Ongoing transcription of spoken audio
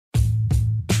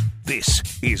This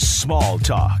is Small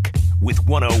Talk with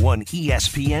 101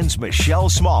 ESPN's Michelle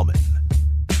Smallman.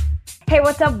 Hey,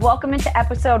 what's up? Welcome into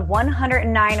episode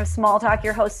 109 of Small Talk.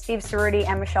 Your hosts, Steve Cerruti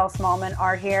and Michelle Smallman,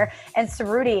 are here. And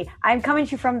Cerruti, I'm coming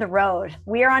to you from the road.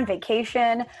 We are on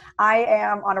vacation. I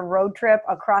am on a road trip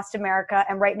across America,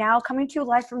 and right now coming to you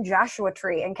live from Joshua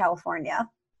Tree in California.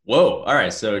 Whoa. All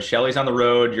right. So Shelly's on the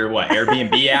road. You're what?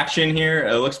 Airbnb action here?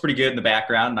 It looks pretty good in the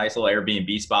background. Nice little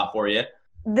Airbnb spot for you.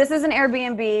 This is an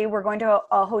Airbnb. We're going to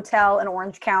a hotel in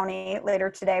Orange County later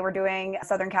today. We're doing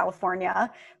Southern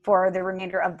California for the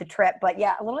remainder of the trip. But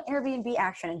yeah, a little Airbnb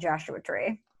action in Joshua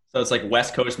Tree. So it's like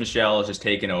West Coast Michelle is just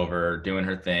taking over, doing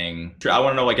her thing. I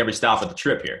want to know like every stop of the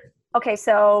trip here. Okay,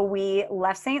 so we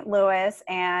left St. Louis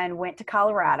and went to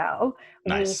Colorado.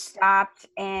 Nice. We stopped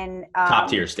in Top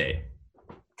tier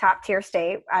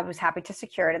state. I was happy to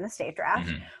secure it in the state draft.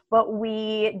 Mm-hmm. But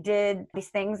we did these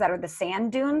things that are the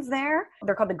sand dunes there.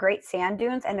 They're called the Great Sand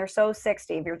Dunes, and they're so sick,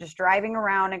 Steve. You're just driving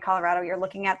around in Colorado. You're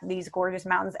looking at these gorgeous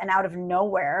mountains, and out of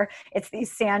nowhere, it's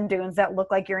these sand dunes that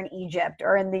look like you're in Egypt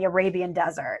or in the Arabian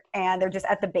desert. And they're just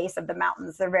at the base of the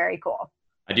mountains. They're very cool.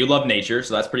 I do love nature,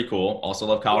 so that's pretty cool. Also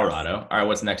love Colorado. Yes. All right,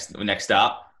 what's the next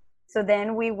stop? So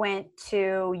then we went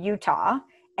to Utah,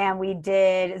 and we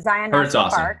did Zion National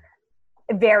Park.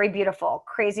 Very beautiful.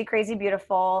 Crazy, crazy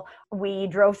beautiful. We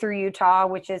drove through Utah,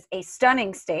 which is a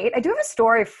stunning state. I do have a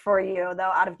story for you,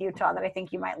 though, out of Utah that I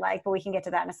think you might like, but we can get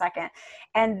to that in a second.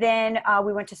 And then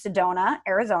we went to Sedona,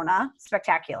 Arizona.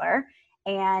 Spectacular.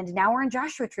 And now we're in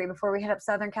Joshua Tree before we head up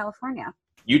Southern California.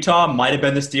 Utah might have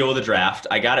been the steal of the draft.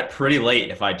 I got it pretty late,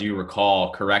 if I do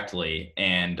recall correctly.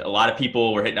 And a lot of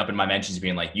people were hitting up in my mentions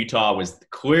being like, Utah was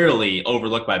clearly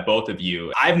overlooked by both of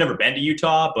you. I've never been to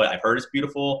Utah, but I've heard it's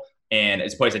beautiful. And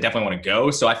it's a place I definitely want to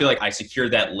go. So I feel like I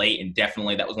secured that late, and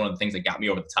definitely that was one of the things that got me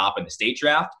over the top in the state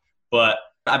draft. But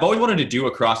I've always wanted to do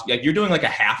like you're doing like a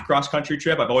half cross-country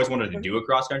trip. I've always wanted to do a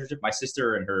cross-country trip. My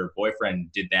sister and her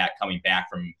boyfriend did that coming back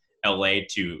from LA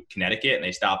to Connecticut, and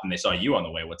they stopped and they saw you on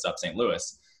the way. What's up, St.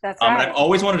 Louis? That's right. And I've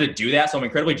always wanted to do that. So I'm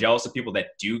incredibly jealous of people that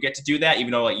do get to do that,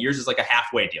 even though like yours is like a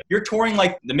halfway deal. You're touring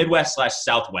like the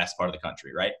Midwest/Southwest part of the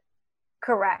country, right?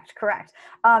 Correct.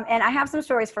 And I have some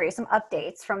stories for you, some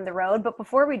updates from the road. But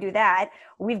before we do that,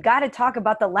 we've got to talk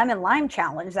about the lemon lime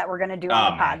challenge that we're going to do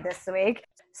on the pod this week.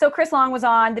 So Chris Long was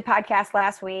on the podcast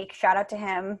last week. Shout out to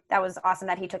him. That was awesome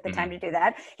that he took the time to do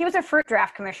that. He was a fruit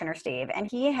draft commissioner, Steve, and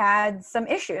he had some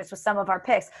issues with some of our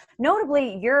picks,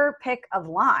 notably your pick of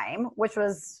lime, which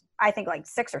was, I think, like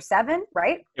 6 or 7,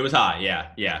 right? It was high.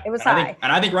 Yeah. It was high.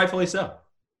 I think rightfully so.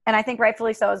 And I think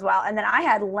rightfully so as well. And then I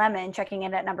had lemon checking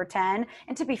in at number 10.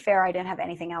 And to be fair, I didn't have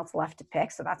anything else left to pick.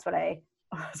 So that's why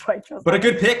I chose. But a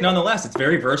good pick nonetheless. It's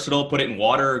very versatile. Put it in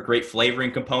water, great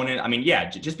flavoring component. I mean, yeah,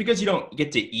 just because you don't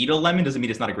get to eat a lemon doesn't mean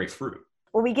it's not a great fruit.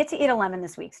 Well, we get to eat a lemon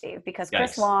this week, Steve, because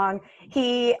Chris Long,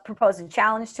 he proposed a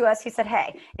challenge to us. He said,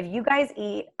 hey, if you guys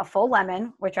eat a full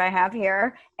lemon, which I have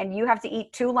here, and you have to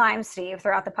eat 2 limes, Steve,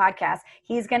 throughout the podcast,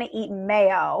 he's going to eat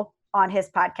mayo on his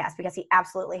podcast because he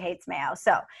absolutely hates mayo.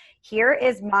 So here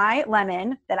is my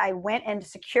lemon that I went and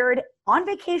secured on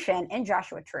vacation in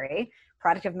Joshua Tree,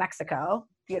 product of Mexico.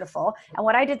 Beautiful. And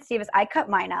what I did, Steve, is I cut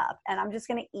mine up, and I'm just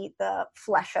going to eat the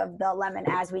flesh of the lemon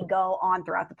as we go on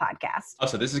throughout the podcast. Oh,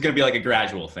 so this is going to be like a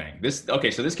gradual thing.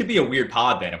 So this could be a weird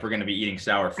pod then if we're going to be eating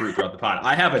sour fruit throughout the pod.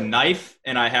 I have a knife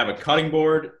and I have a cutting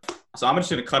board. So I'm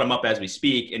just going to cut them up as we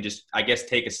speak and just, I guess,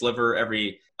 take a sliver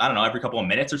every couple of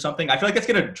minutes or something. I feel like that's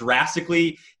going to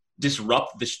drastically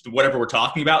disrupt whatever we're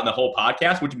talking about in the whole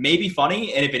podcast, which may be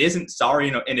funny. And if it isn't, sorry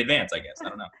in advance, I guess. I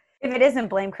don't know. If it isn't,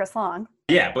 blame Chris Long.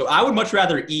 Yeah, but I would much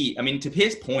rather to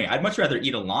his point, I'd much rather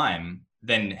eat a lime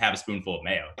than have a spoonful of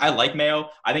mayo. I like mayo.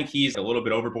 I think he's a little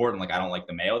bit overboard and I don't like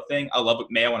the mayo thing. I love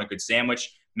mayo on a good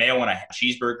sandwich. Mayo on a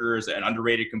cheeseburger is an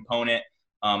underrated component.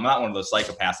 I'm not one of those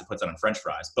psychopaths that puts it on French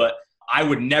fries, but I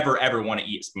would never, ever want to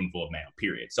eat a spoonful of mayo,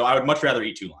 period. So I would much rather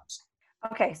eat 2 limes.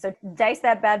 Okay, so dice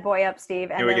that bad boy up, Steve,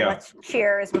 and then let's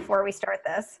cheers before we start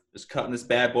this. Just cutting this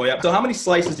bad boy up. So how many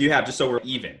slices do you have, just so we're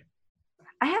even?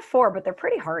 I have 4, but they're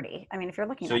pretty hearty. I mean, if you're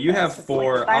looking so at you this, have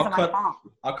 4. Like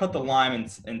I'll cut the lime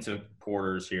into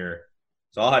quarters here.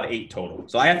 So I'll have 8 total.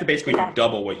 So I have to basically do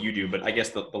double what you do, but I guess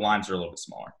the limes are a little bit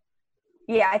smaller.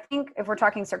 Yeah, I think if we're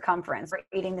talking circumference, we're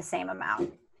eating the same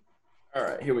amount. All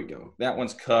right, here we go. That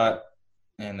one's cut,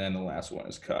 and then the last one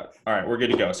is cut. All right, we're good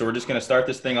to go. So we're just going to start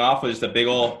this thing off with just a big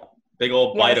old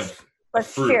bite of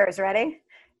Let's fruit. Cheers. Ready?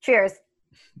 Cheers.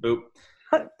 Boop.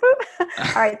 Boop.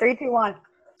 All right, 3, 2, 1.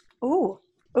 Ooh.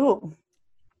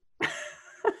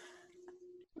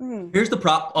 Here's the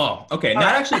prop. Oh, okay.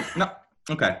 Not actually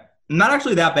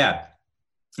that bad.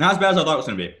 Not as bad as I thought it was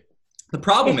going to be. The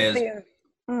problem is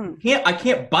I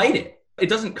can't bite it. It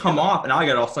doesn't come off, and now I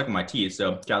got it all stuck in my teeth.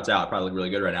 So shouts out, probably look really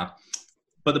good right now.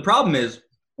 But the problem is,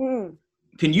 can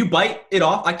you bite it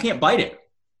off? I can't bite it.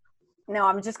 No,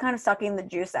 I'm just kind of sucking the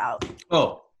juice out.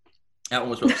 Oh, that one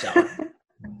was really sour.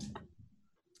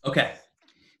 Okay.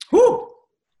 Whew.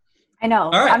 I know.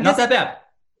 All right, not that bad.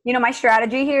 You know, my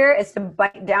strategy here is to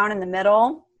bite down in the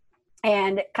middle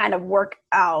and kind of work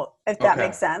out, if that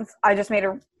makes sense. I just made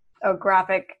a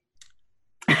graphic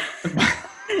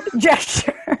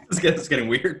gesture. It's getting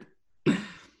weird. This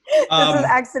is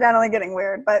accidentally getting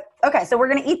weird, but okay. So we're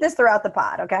gonna eat this throughout the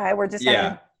pod. Okay, we're just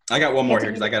I got one more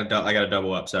here because I got to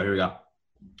double up. So here we go.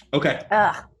 Okay.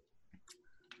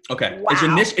 Okay.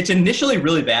 Wow. It's initially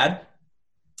really bad,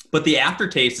 but the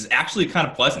aftertaste is actually kind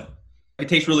of pleasant. It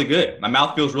tastes really good. My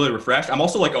mouth feels really refreshed. I'm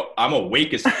also like, I'm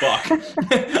awake as fuck.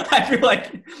 I feel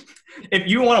like if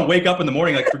you want to wake up in the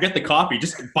morning, like forget the coffee,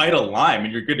 just bite a lime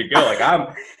and you're good to go. Like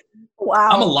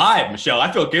I'm alive, Michelle.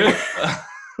 I feel good.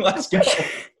 Let's go.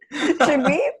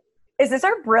 Is this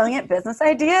our brilliant business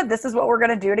idea? This is what we're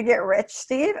going to do to get rich,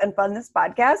 Steve, and fund this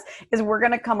podcast, is we're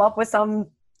going to come up with some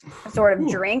sort of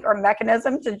drink or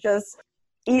mechanism to just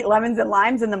eat lemons and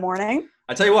limes in the morning.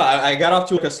 I tell you what, I got off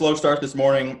to a slow start this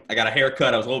morning. I got a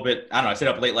haircut. I was a little bit, I don't know, I stayed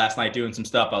up late last night doing some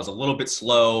stuff. I was a little bit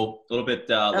slow, a little bit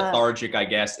lethargic, I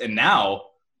guess. And now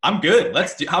I'm good.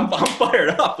 I'm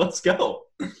fired up. Let's go.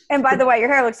 And by the way,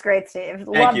 your hair looks great, Steve.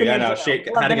 Thank you. I know.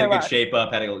 Had to get a good shape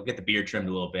up. Had to get the beard trimmed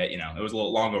a little bit. You know, it was a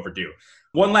little long overdue.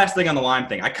 One last thing on the lime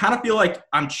thing. I kind of feel like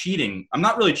I'm cheating. I'm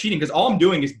not really cheating because all I'm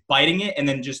doing is biting it and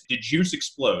then just the juice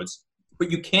explodes.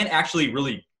 But you can't actually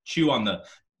really chew on the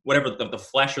whatever the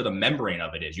flesh or the membrane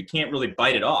of it is. You can't really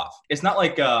bite it off. It's not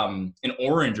like an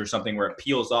orange or something where it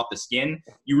peels off the skin.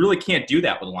 You really can't do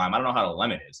that with lime. I don't know how the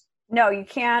lemon is. No, you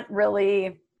can't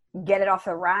really get it off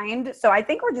the rind. So I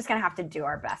think we're just going to have to do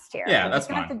our best here. Yeah, that's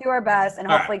fine. We're going to have to do our best, and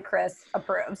hopefully Chris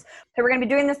approves. So we're going to be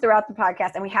doing this throughout the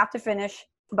podcast, and we have to finish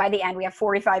by the end. We have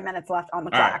 45 minutes left on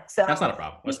the clock. Right. So that's not a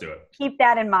problem. Let's do it. Keep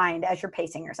that in mind as you're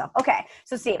pacing yourself. Okay.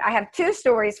 So Steve, I have two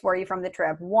stories for you from the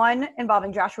trip. One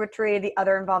involving Joshua Tree, the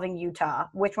other involving Utah.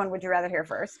 Which one would you rather hear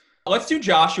first? Let's do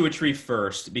Joshua Tree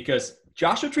first, because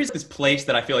Joshua Tree is this place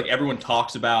that I feel like everyone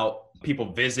talks about, people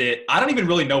visit. I don't even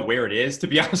really know where it is, to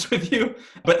be honest with you,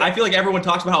 but I feel like everyone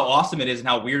talks about how awesome it is and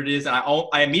how weird it is. And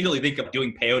I immediately think of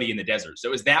doing peyote in the desert.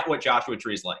 So is that what Joshua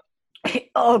Tree is like?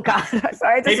 Oh God.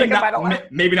 Sorry.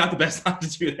 Maybe not the best time to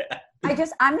do that.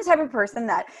 I'm the type of person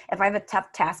that if I have a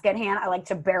tough task at hand, I like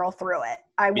to barrel through it.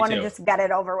 I want to just get it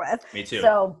over with. Me too.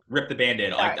 So rip the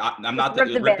Band-Aid. I'm not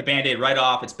rip the Band-Aid right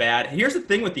off. It's bad. Here's the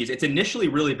thing with these. It's initially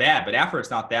really bad, but after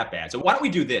it's not that bad. So why don't we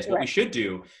do this? What we should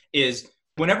do is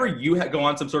whenever you go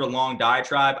on some sort of long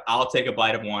diatribe, I'll take a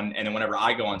bite of one. And then whenever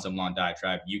I go on some long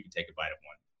diatribe, you can take a bite of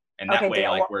one. And that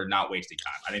way, we're not wasting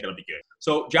time. I think that'll be good.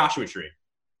 So Joshua Tree.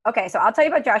 Okay, so I'll tell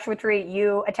you about Joshua Tree.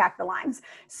 You attack the limes.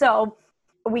 So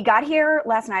we got here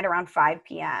last night around 5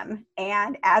 p.m.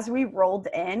 And as we rolled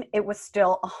in, it was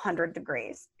still 100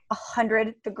 degrees.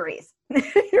 100 degrees in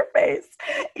your face,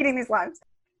 eating these limes.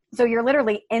 So you're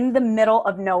literally in the middle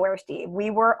of nowhere, Steve.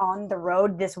 We were on the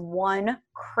road, this one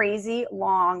crazy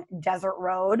long desert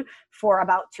road for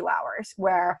about 2 hours,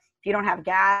 where if you don't have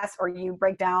gas or you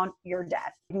break down, you're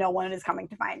dead. No one is coming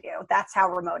to find you. That's how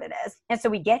remote it is. And so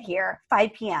we get here,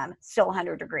 5 p.m., still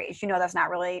 100 degrees. You know, that's not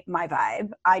really my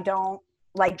vibe. I don't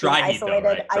like being isolated. Though,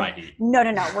 right? Dry heat.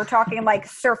 No. We're talking like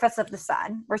surface of the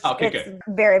sun. It's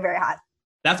very, very hot.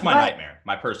 That's my nightmare,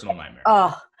 my personal nightmare.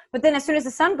 Oh, but then as soon as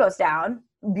the sun goes down,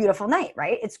 beautiful night,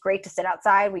 right? It's great to sit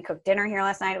outside. We cooked dinner here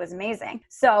last night. It was amazing.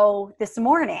 So this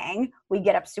morning we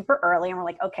get up super early and we're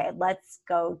like, okay, let's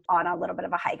go on a little bit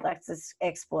of a hike. Let's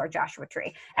explore Joshua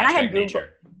Tree. And I had Googled,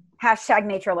 hashtag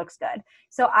nature looks good.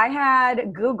 So I had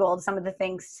Googled some of the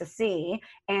things to see,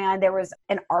 and there was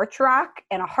an arch rock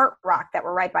and a heart rock that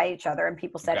were right by each other. And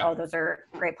people said, oh, those are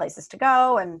great places to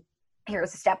go. And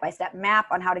here's a step-by-step map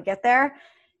on how to get there.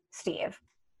 Steve,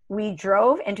 we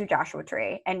drove into Joshua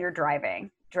Tree, and you're driving,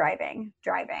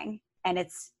 and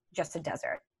it's just a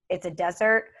desert. It's a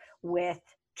desert with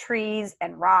trees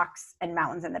and rocks and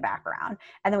mountains in the background.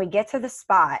 And then we get to the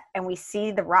spot and we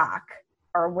see the rock,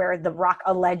 or where the rock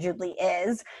allegedly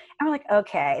is. And we're like,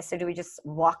 okay, so do we just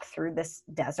walk through this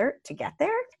desert to get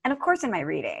there? And of course, in my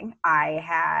reading, I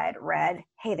had read,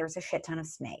 hey, there's a shit ton of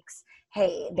snakes.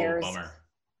 Hey, there's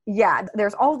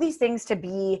all these things to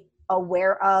be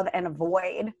aware of and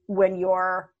avoid when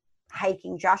you're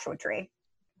hiking Joshua Tree.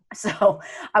 So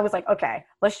I was like, okay,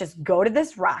 let's just go to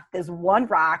this one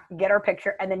rock, get our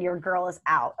picture, and then your girl is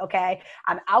out. Okay.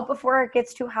 I'm out before it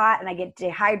gets too hot and I get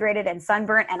dehydrated and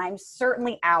sunburnt, and I'm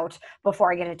certainly out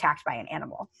before I get attacked by an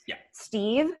animal. Yeah.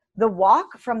 Steve, The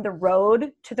walk from the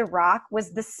road to the rock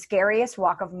was the scariest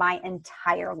walk of my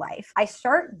entire life. I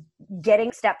start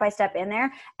getting step by step in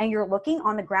there, and you're looking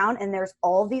on the ground, and there's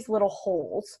all these little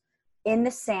holes in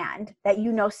the sand that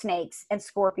snakes and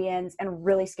scorpions and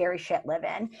really scary shit live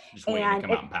in. Just waiting to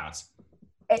come out and pounce.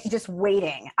 Just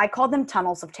waiting. I call them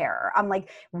tunnels of terror. I'm like,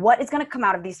 what is going to come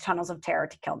out of these tunnels of terror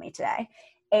to kill me today?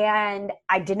 And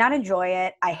I did not enjoy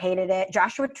it. I hated it.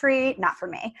 Joshua Tree, not for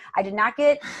me. I did not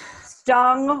get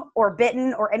stung or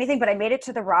bitten or anything, but I made it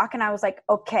to the rock and I was like,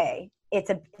 okay, it's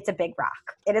a big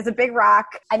rock. It is a big rock.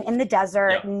 I'm in the desert.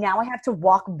 Yep. Now I have to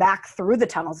walk back through the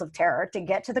tunnels of terror to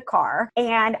get to the car.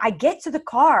 And I get to the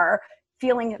car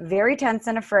feeling very tense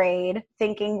and afraid,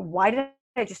 thinking, why did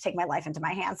I just take my life into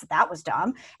my hands? That was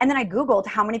dumb. And then I Googled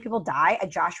how many people die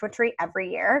at Joshua Tree every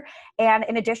year. And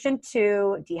in addition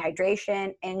to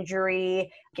dehydration, injury,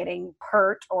 getting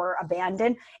hurt or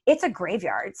abandoned, it's a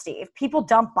graveyard, Steve. People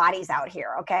dump bodies out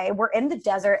here, okay? We're in the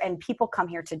desert and people come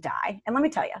here to die. And let me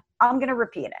tell you, I'm going to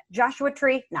repeat it. Joshua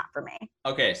Tree, not for me.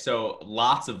 Okay, so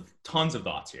tons of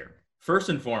thoughts here. First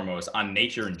and foremost, on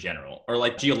nature in general, or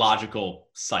like geological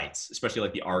sites, especially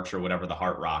like the Arch or whatever, the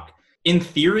Heart Rock. In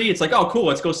theory, it's like, oh, cool,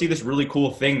 let's go see this really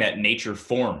cool thing that nature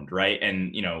formed, right?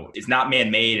 And, it's not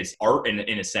man-made, it's art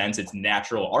in a sense, it's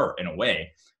natural art in a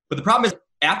way. But the problem is,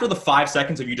 after the 5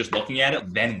 seconds of you just looking at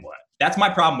it, then what? That's my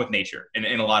problem with nature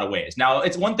in a lot of ways. Now,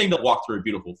 it's one thing to walk through a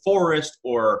beautiful forest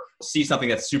or see something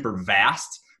that's super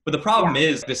vast, but the problem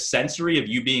is the sensory of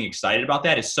you being excited about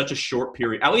that is such a short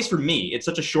period, at least for me, it's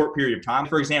such a short period of time.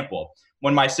 For example,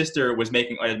 when my sister was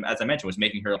making, as I mentioned, was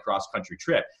making her cross-country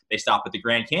trip, they stopped at the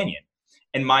Grand Canyon.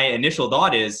 And my initial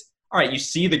thought is, all right, you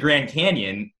see the Grand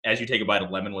Canyon as you take a bite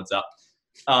of lemon. What's up?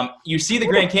 You see the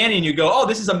Grand Canyon, you go, oh,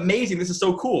 this is amazing. This is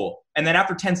so cool. And then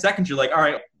after 10 seconds, you're like, all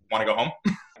right, want to go home?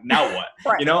 Now what?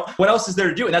 Right. What else is there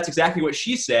to do? And that's exactly what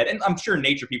she said. And I'm sure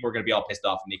nature people are going to be all pissed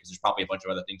off at me because there's probably a bunch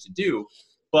of other things to do.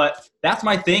 But that's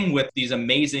my thing with these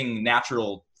amazing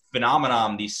natural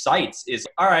phenomenon, these sites is,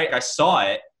 all right, I saw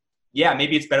it. Yeah,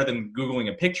 maybe it's better than Googling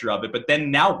a picture of it, but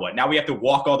then now what? Now we have to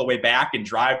walk all the way back and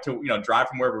drive from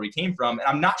wherever we came from. And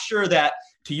I'm not sure that,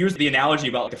 to use the analogy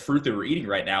about the fruit that we're eating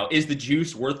right now, is the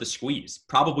juice worth the squeeze?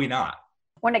 Probably not.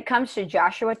 When it comes to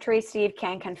Joshua Tree, Steve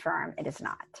can confirm it is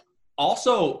not.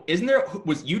 Also,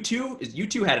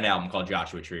 U2 had an album called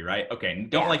Joshua Tree, right? Okay,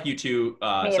 don't like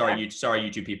U2. Sorry,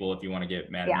 U2 people, if you want to get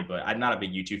mad at me, but I'm not a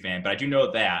big U2 fan, but I do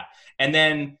know that. And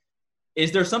then,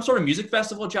 is there some sort of music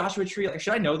festival at Joshua Tree? Like,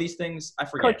 should I know these things? I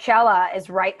forget. Coachella is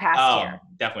right past here.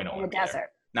 Definitely don't want to be desert. There.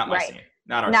 Not my scene.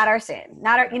 Not our scene.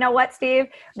 You know what, Steve?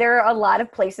 There are a lot of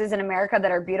places in America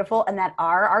that are beautiful and that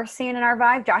are our scene and our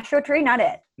vibe. Joshua Tree, not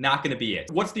it. Not going to be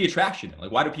it. What's the attraction? Like,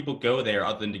 why do people go there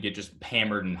other than to get just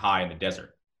hammered and high in the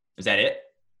desert? Is that it?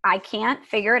 I can't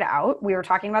figure it out. We were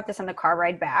talking about this on the car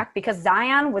ride back because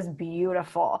Zion was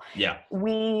beautiful. Yeah.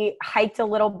 We hiked a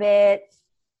little bit.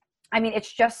 I mean,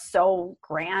 it's just so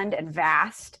grand and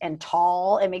vast and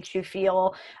tall. It makes you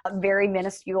feel very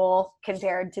minuscule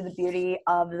compared to the beauty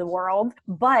of the world.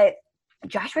 But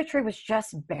Joshua Tree was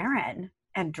just barren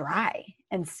and dry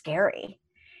and scary.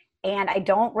 And I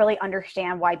don't really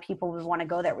understand why people would want to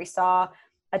go there. We saw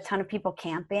a ton of people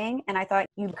camping, and I thought,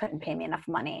 you couldn't pay me enough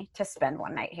money to spend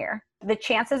one night here. The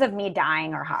chances of me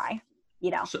dying are high.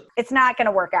 It's not going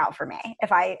to work out for me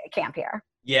if I camp here.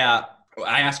 Yeah.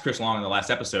 I asked Chris Long in the last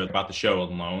episode about the show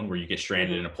Alone, where you get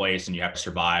stranded in a place and you have to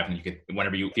survive, and you could,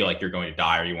 whenever you feel like you're going to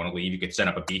die or you want to leave, you could set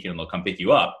up a beacon and they'll come pick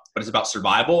you up. But it's about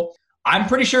survival. I'm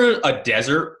pretty sure a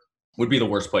desert would be the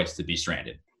worst place to be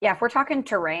stranded. Yeah, if we're talking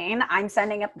terrain, I'm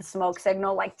sending up the smoke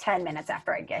signal like 10 minutes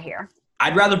after I get here.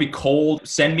 I'd rather be cold.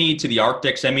 Send me to the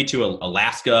Arctic. Send me to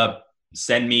Alaska.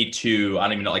 Send me to, I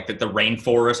don't even know, like the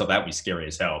rainforest. Oh, that would be scary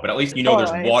as hell. But at least,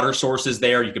 there's water sources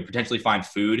there. You could potentially find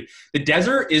food. The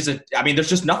desert there's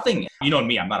just nothing. You know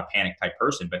me, I'm not a panic type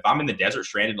person. But if I'm in the desert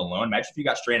stranded alone, imagine if you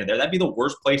got stranded there. That'd be the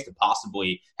worst place to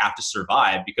possibly have to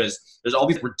survive because there's all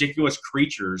these ridiculous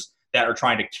creatures that are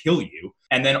trying to kill you.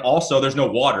 And then also there's no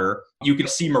water. You can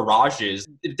see mirages.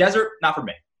 The desert, not for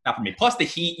me. Not for me. Plus the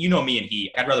heat, me and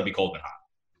heat. I'd rather be cold than hot.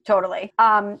 Totally.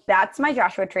 That's my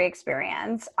Joshua Tree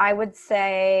experience. I would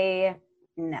say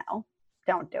no,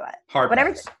 don't do it. But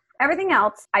everything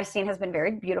else I've seen has been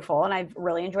very beautiful and I've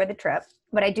really enjoyed the trip.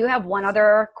 But I do have one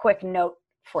other quick note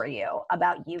for you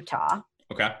about Utah.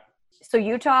 Okay. So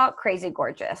Utah, crazy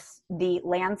gorgeous. The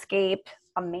landscape,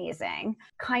 amazing.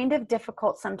 Kind of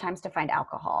difficult sometimes to find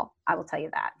alcohol. I will tell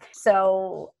you that.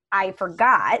 So I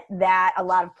forgot that a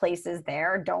lot of places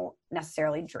there don't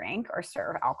necessarily drink or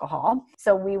serve alcohol.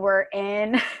 So we were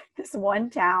in this one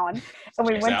town and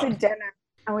we went to dinner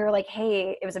and we were like,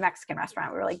 hey, it was a Mexican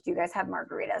restaurant. We were like, do you guys have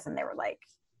margaritas? And they were like,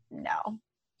 no,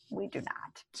 we do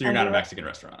not. So you're not a Mexican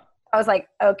restaurant. I was like,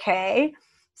 okay.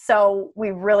 So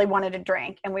we really wanted a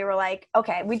drink, and we were like,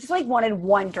 okay, we just like wanted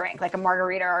one drink, like a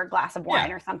margarita or a glass of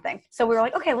wine or something. So we were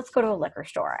like, okay, let's go to a liquor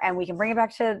store and we can bring it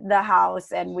back to the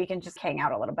house and we can just hang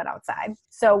out a little bit outside.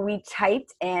 So we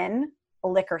typed in a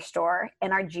liquor store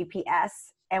in our GPS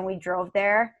and we drove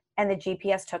there, and the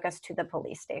GPS took us to the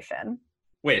police station.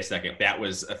 Wait a second. That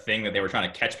was a thing that they were trying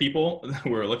to catch people who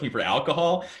were looking for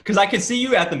alcohol? Because I could see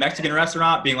you at the Mexican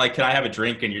restaurant being like, can I have a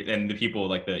drink? And the people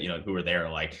like who were there,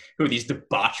 like, who are these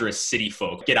debaucherous city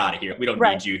folk? Get out of here. We don't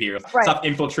need you here. Stop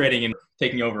infiltrating and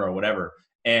taking over or whatever.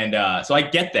 And so I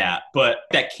get that, but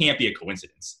that can't be a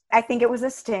coincidence. I think it was a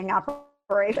sting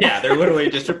operation. Yeah, they're literally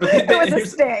just. It was a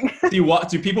sting.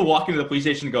 Do people walk into the police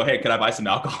station and go, hey, can I buy some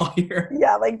alcohol here?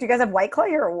 Yeah, like, do you guys have White Claw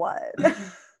or what?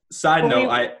 Side note,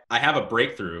 I have a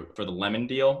breakthrough for the lemon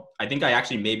deal. I think I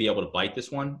actually may be able to bite this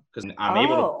one because I'm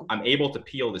able to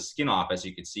peel the skin off, as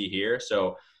you can see here.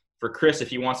 So for Chris, if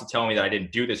he wants to tell me that I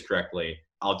didn't do this correctly,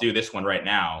 I'll do this one right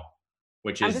now,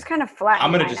 which is I'm just kind of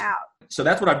flattening mine out. So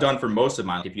that's what I've done for most of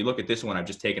mine. If you look at this one, I've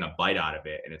just taken a bite out of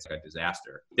it and it's like a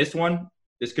disaster.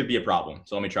 This could be a problem.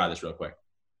 So let me try this real quick.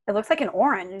 It looks like an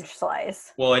orange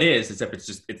slice. Well, it is, except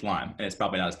it's lime and it's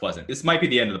probably not as pleasant. This might be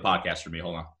the end of the podcast for me.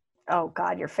 Hold on. Oh,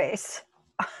 God, your face.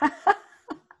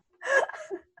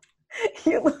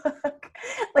 You look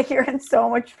like you're in so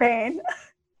much pain.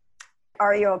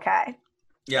 Are you okay?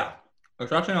 Yeah.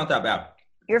 It's actually not that bad.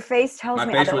 Your face tells me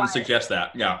My face otherwise. wouldn't suggest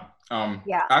that. Yeah.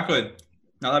 Yeah. Actually,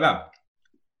 not that bad.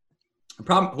 The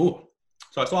problem,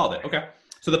 so I swallowed it. Okay.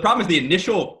 So the problem is the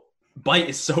initial bite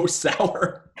is so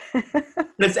sour.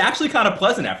 But it's actually kind of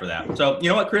pleasant after that. So you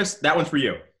know what, Chris? That one's for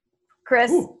you.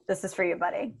 Chris, This is for you,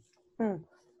 buddy.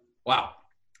 Wow.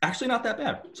 Actually not that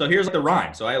bad. So here's the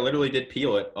rind. So I literally did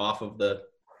peel it off of the,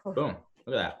 boom.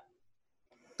 Look at that.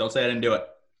 Don't say I didn't do it.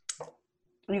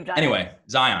 You've done Anyway,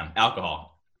 it. Zion,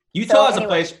 alcohol. Utah is a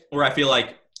place where I feel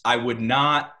like I would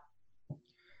not,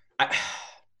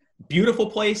 beautiful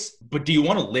place, but do you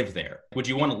want to live there? Would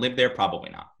you want to live there?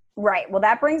 Probably not. Right. Well,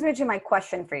 that brings me to my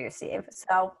question for you, Steve.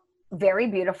 So very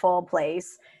beautiful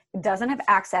place. It doesn't have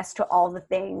access to all the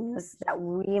things that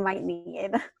we might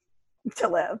need to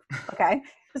live. Okay.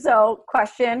 So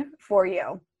question for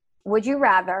you. Would you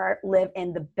rather live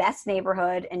in the best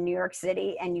neighborhood in New York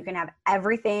City and you can have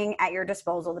everything at your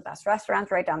disposal, the best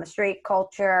restaurants right down the street,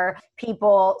 culture,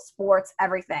 people, sports,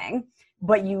 everything,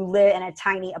 but you live in a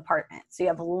tiny apartment. So you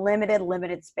have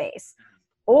limited space.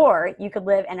 Or you could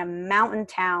live in a mountain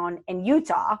town in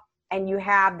Utah and you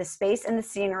have the space and the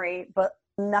scenery, but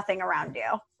nothing around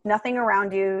you. Nothing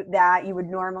around you that you would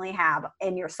normally have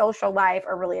in your social life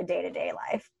or really a day-to-day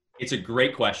life. It's a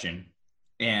great question.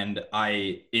 And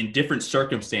I, in different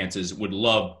circumstances, would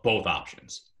love both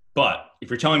options. But if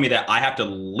you're telling me that I have to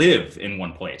live in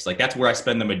one place, like that's where I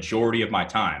spend the majority of my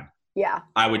time,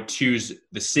 I would choose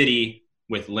the city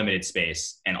with limited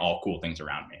space and all cool things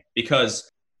around me. Because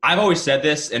I've always said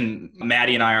this, and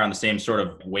Maddie and I are on the same sort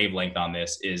of wavelength on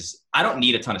this, is I don't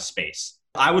need a ton of space.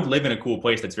 I would live in a cool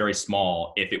place that's very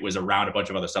small if it was around a bunch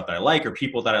of other stuff that I like or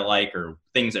people that I like or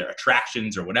things that are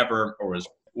attractions or whatever, or was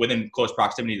within close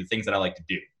proximity to things that I like to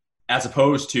do, as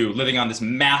opposed to living on this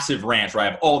massive ranch where I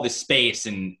have all this space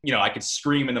and, you know, I could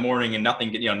scream in the morning and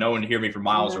nothing, you know, no one to hear me for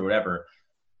miles or whatever,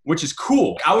 which is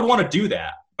cool. I would want to do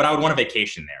that, but I would want a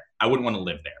vacation there. I wouldn't want to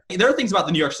live there. There are things about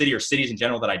the New York City or cities in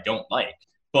general that I don't like,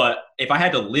 but if I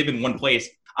had to live in one place,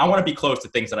 I want to be close to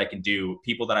things that I can do,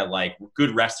 people that I like,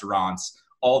 good restaurants,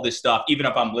 all this stuff, even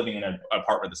if I'm living in an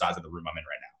apartment the size of the room I'm in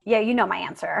right now. Yeah, you know my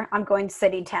answer. I'm going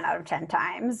city 10 out of 10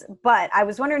 times. But I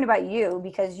was wondering about you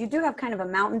because you do have kind of a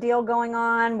mountain deal going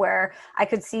on where I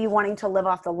could see you wanting to live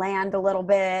off the land a little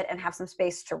bit and have some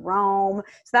space to roam.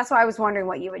 So that's why I was wondering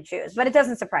what you would choose. But it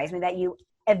doesn't surprise me that you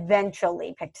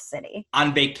eventually picked city.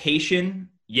 On vacation,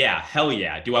 yeah, hell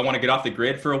yeah. Do I want to get off the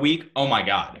grid for a week? Oh my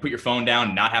God. Put your phone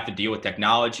down, not have to deal with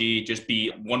technology, just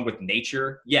be one with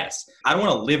nature? Yes. I don't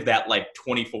want to live that like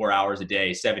 24 hours a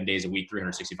day, 7 days a week,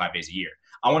 365 days a year.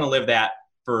 I want to live that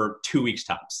for 2 weeks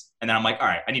tops. And then I'm like, all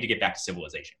right, I need to get back to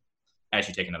civilization. I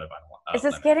should take another bite. Is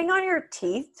this getting on your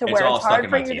teeth to where it's hard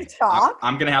for you to talk?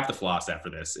 I'm going to have to floss after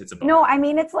this. It's a bummer. No, I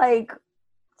mean, it's like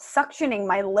suctioning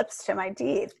my lips to my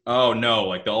teeth. Oh no,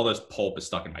 like all this pulp is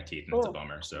stuck in my teeth and it's a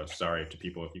bummer. So sorry to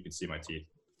people if you can see my teeth.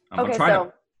 I'm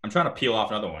trying to peel off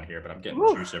another one here, but I'm getting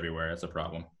juice everywhere. That's a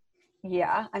problem.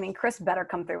 Yeah, I mean, Chris better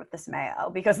come through with this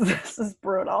mayo because this is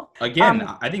brutal. Again,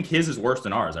 I think his is worse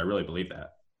than ours. I really believe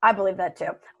that. I believe that too.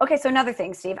 Okay, so another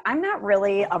thing, Steve, I'm not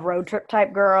really a road trip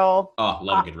type girl. Oh,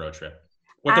 love a good road trip.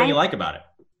 What don't you like about it?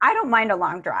 I don't mind a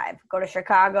long drive. Go to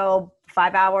Chicago,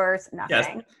 5 hours,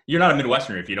 nothing. Yes. You're not a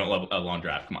Midwesterner if you don't love a long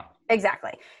drive. Come on.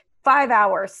 Exactly. 5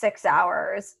 hours, 6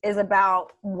 hours is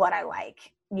about what I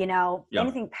like. You know,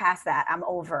 anything past that, I'm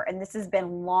over. And this has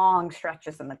been long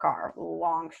stretches in the car.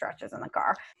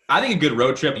 I think a good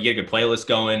road trip, you get a good playlist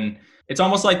going. It's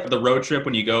almost like the road trip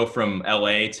when you go from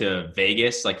LA to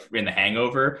Vegas, like in The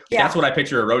Hangover. Yeah. That's what I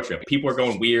picture a road trip. People are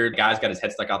going weird. Guy's got his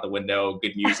head stuck out the window,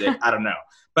 good music. I don't know.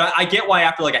 But I get why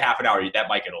after like a half an hour, that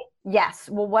might get old. Yes.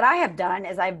 Well, what I have done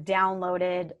is I've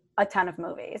downloaded a ton of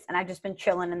movies and I've just been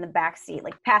chilling in the back seat,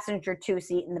 like passenger 2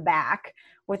 seat in the back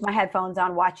with my headphones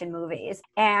on watching movies.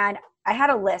 And I had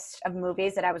a list of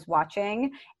movies that I was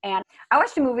watching, and I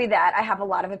watched a movie that I have a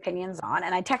lot of opinions on,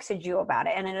 and I texted you about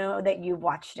it, and I know that you've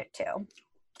watched it too.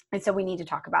 And so we need to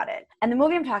talk about it. And the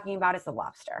movie I'm talking about is The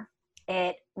Lobster.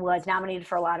 It was nominated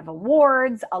for a lot of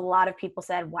awards. A lot of people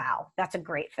said, wow, that's a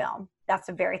great film. That's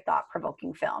a very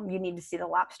thought-provoking film. You need to see The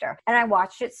Lobster. And I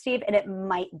watched it, Steve, and it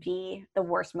might be the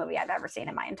worst movie I've ever seen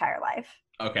in my entire life.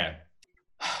 Okay.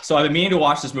 So I've been meaning to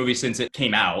watch this movie since it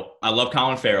came out. I love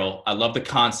Colin Farrell. I love the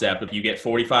concept of you get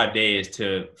 45 days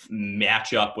to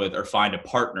match up with or find a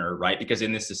partner, right? Because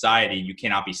in this society, you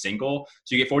cannot be single.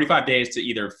 So you get 45 days to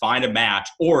either find a match,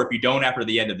 or if you don't after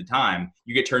the end of the time,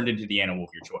 you get turned into the animal of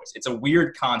your choice. It's a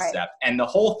weird concept. Right. And the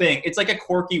whole thing, it's like a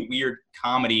quirky, weird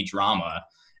comedy drama.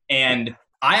 And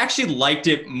I actually liked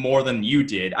it more than you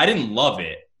did. I didn't love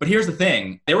it. But here's the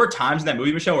thing. There were times in that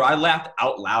movie, Michelle, where I laughed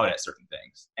out loud at certain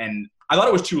things. And I thought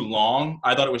it was too long.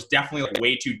 I thought it was definitely like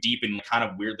way too deep and kind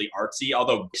of weirdly artsy,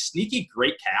 although sneaky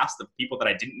great cast of people that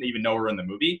I didn't even know were in the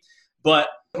movie. But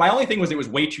my only thing was it was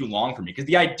way too long for me because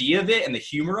the idea of it and the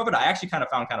humor of it, I actually kind of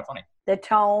found kind of funny. The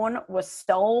tone was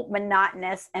so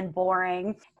monotonous and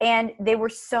boring, and they were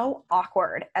so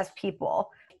awkward as people.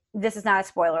 This is not a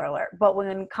spoiler alert, but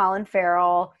when Colin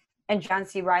Farrell and John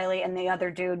C. Reilly and the other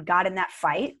dude got in that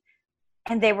fight,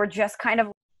 and they were just kind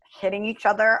of hitting each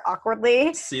other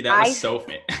awkwardly. See, that was so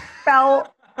funny.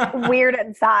 Felt weird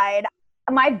inside.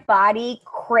 My body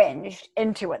cringed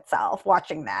into itself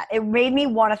watching that. It made me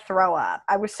want to throw up.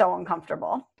 I was so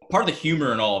uncomfortable. Part of the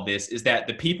humor in all of this is that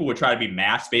the people would try to be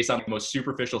matched based on the most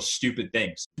superficial, stupid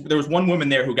things. There was one woman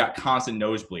there who got constant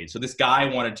nosebleeds. So this guy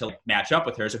wanted to match up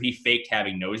with her, so he faked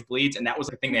having nosebleeds, and that was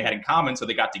the thing they had in common. So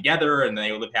they got together, and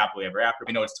they lived happily ever after.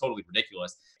 We know it's totally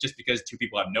ridiculous. Just because two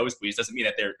people have nosebleeds doesn't mean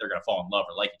that they're going to fall in love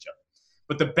or like each other.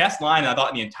 But the best line I thought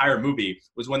in the entire movie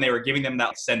was when they were giving them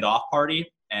that send-off party,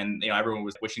 and everyone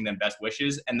was wishing them best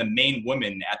wishes, and the main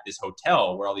woman at this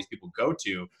hotel where all these people go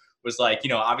to was like,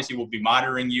 obviously we'll be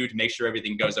monitoring you to make sure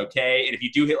everything goes okay. And if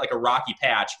you do hit like a rocky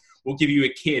patch, we'll give you a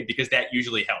kid because that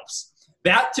usually helps.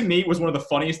 That to me was one of the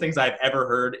funniest things I've ever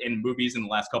heard in movies in the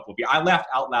last couple of years. I laughed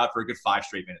out loud for a good 5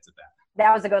 straight minutes of that.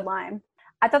 That was a good line.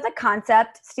 I thought the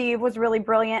concept, Steve, was really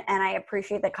brilliant. And I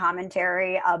appreciate the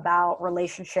commentary about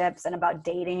relationships and about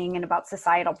dating and about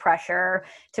societal pressure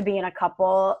to be in a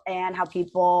couple and how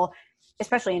people,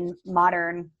 especially in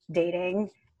modern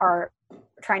dating, are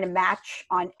trying to match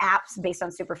on apps based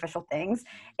on superficial things.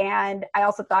 And I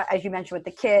also thought, as you mentioned with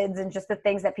the kids and just the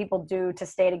things that people do to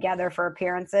stay together for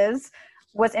appearances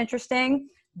was interesting,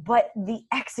 but the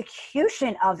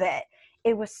execution of it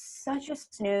was such a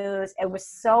snooze. It was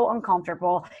so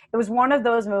uncomfortable. It was one of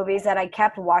those movies that I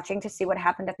kept watching to see what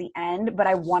happened at the end, but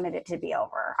I wanted it to be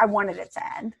over. I wanted it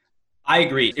to end. I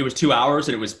agree. It was 2 hours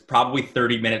and it was probably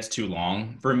 30 minutes too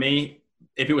long for me.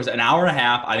 If it was an hour and a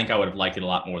half, I think I would have liked it a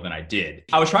lot more than I did.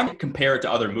 I was trying to compare it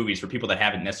to other movies for people that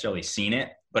haven't necessarily seen it,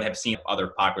 but have seen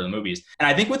other popular movies. And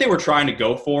I think what they were trying to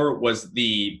go for was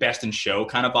the Best in Show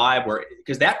kind of vibe,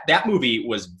 because that movie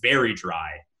was very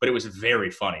dry, but it was very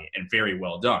funny and very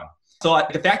well done. So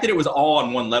the fact that it was all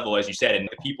on one level, as you said, and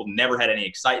the people never had any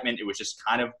excitement, it was just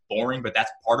kind of boring, but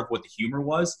that's part of what the humor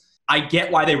was. I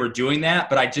get why they were doing that,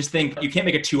 but I just think you can't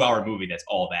make a 2-hour movie that's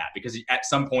all that, because at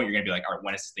some point you're going to be like, all right,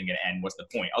 when is this thing going to end? What's the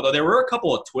point? Although there were a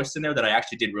couple of twists in there that I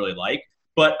actually did really like.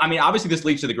 But I mean, obviously this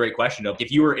leads to the great question of, if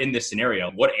you were in this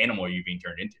scenario, what animal are you being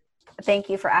turned into? Thank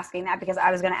you for asking that, because I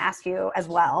was going to ask you as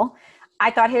well. I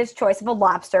thought his choice of a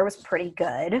lobster was pretty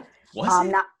good.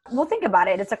 Well, think about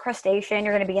it. It's a crustacean.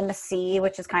 You're going to be in the sea,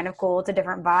 which is kind of cool. It's a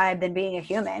different vibe than being a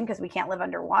human because we can't live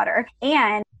underwater.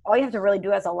 And all you have to really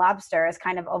do as a lobster is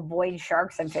kind of avoid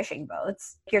sharks and fishing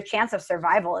boats. Your chance of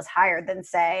survival is higher than,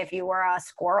 say, if you were a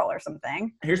squirrel or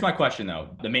something. Here's my question, though.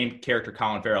 The main character,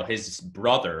 Colin Farrell, his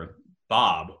brother,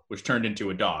 Bob, was turned into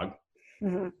a dog.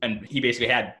 Mm-hmm. And he basically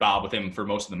had Bob with him for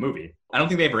most of the movie. I don't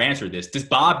think they ever answered this. Does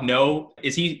Bob know,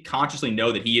 is he consciously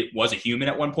know that he was a human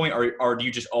at one point, or do you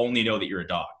just only know that you're a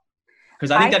dog? Because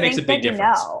I think that makes a big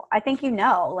difference. I think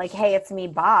like, hey, it's me,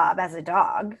 Bob, as a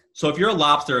dog. So if you're a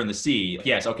lobster in the sea,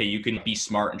 yes, okay, you can be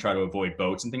smart and try to avoid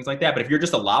boats and things like that. But if you're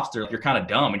just a lobster, you're kind of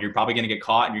dumb and you're probably going to get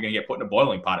caught and you're going to get put in a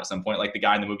boiling pot at some point, like the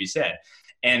guy in the movie said.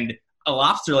 And a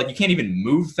lobster, like, you can't even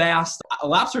move fast. A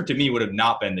lobster to me would have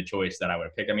not been the choice that I would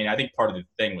have picked. I mean, I think part of the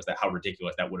thing was that how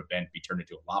ridiculous that would have been to be turned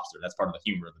into a lobster. That's part of the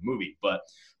humor of the movie. But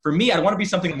for me, I want to be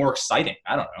something more exciting.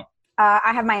 I don't know.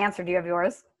 I have my answer. Do you have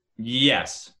yours?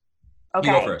 Yes. Okay.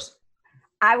 You go first.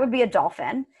 I would be a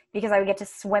dolphin because I would get to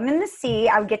swim in the sea.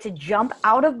 I would get to jump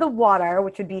out of the water,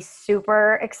 which would be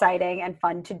super exciting and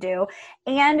fun to do.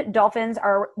 And dolphins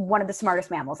are one of the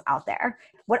smartest mammals out there.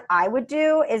 What I would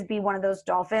do is be one of those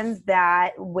dolphins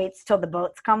that waits till the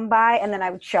boats come by, and then I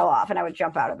would show off and I would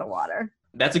jump out of the water.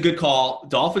 That's a good call.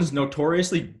 Dolphins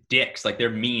notoriously dicks, like they're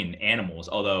mean animals.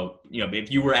 Although, if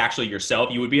you were actually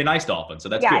yourself, you would be a nice dolphin. So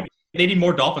that's good. They need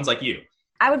more dolphins like you.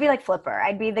 I would be like Flipper.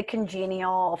 I'd be the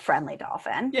congenial, friendly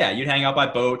dolphin. Yeah, you'd hang out by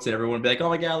boats and everyone would be like, oh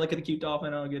my God, look at the cute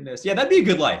dolphin. Oh, goodness. Yeah, that'd be a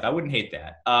good life. I wouldn't hate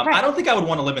that. Right. I don't think I would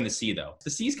want to live in the sea, though.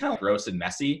 The sea's kind of gross and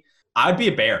messy. I'd be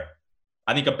a bear.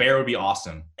 I think a bear would be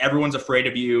awesome. Everyone's afraid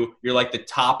of you. You're like the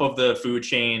top of the food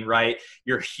chain, right?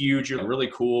 You're huge. You're really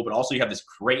cool, but also you have this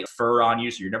great fur on you,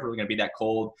 so you're never really going to be that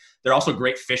cold. They're also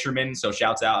great fishermen, so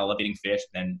shouts out. I love eating fish.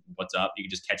 Then what's up? You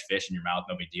can just catch fish in your mouth,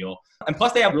 no big deal. And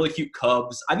plus, they have really cute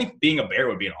cubs. I think being a bear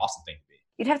would be an awesome thing to be.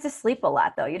 You'd have to sleep a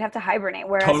lot, though. You'd have to hibernate.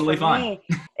 Whereas totally for fine. me,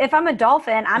 if I'm a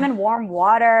dolphin, I'm in warm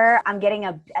water. I'm getting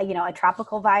a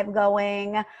tropical vibe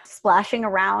going, splashing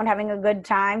around, having a good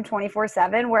time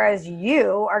 24/7. Whereas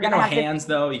you are going to have hands,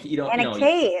 though. You don't, in a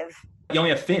cave. You only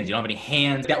have fins. You don't have any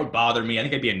hands. That would bother me. I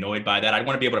think I'd be annoyed by that. I'd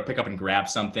want to be able to pick up and grab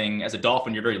something. As a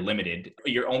dolphin, you're very limited.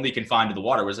 You're only confined to the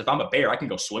water. Whereas if I'm a bear, I can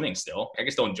go swimming still. I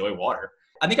can still enjoy water.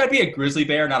 I think I'd be a grizzly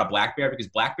bear, not a black bear, because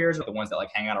black bears are the ones that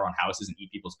like hang out around houses and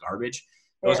eat people's garbage.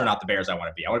 Those are not the bears I want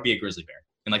to be. I want to be a grizzly bear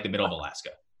in like the middle of Alaska.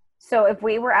 So if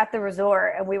we were at the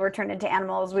resort and we were turned into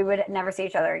animals, we would never see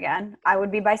each other again. I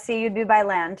would be by sea, you'd be by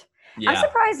land. Yeah. I'm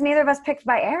surprised neither of us picked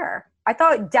by air. I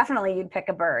thought definitely you'd pick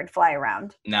a bird, fly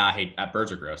around. Nah, I hate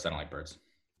birds are gross. I don't like birds.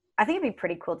 I think it'd be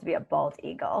pretty cool to be a bald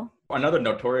eagle. Another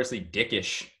notoriously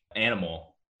dickish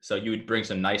animal. So you would bring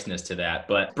some niceness to that.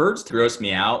 But birds gross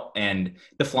me out. And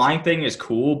the flying thing is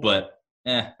cool, but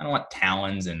I don't want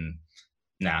talons and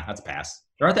that's a pass.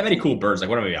 There aren't that many cool birds. Like,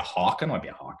 what am I, be a hawk? I don't want to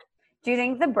be a hawk. Do you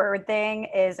think the bird thing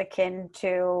is akin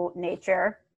to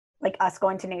nature? Like us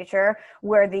going to nature,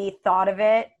 where the thought of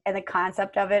it and the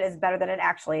concept of it is better than it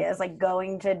actually is? Like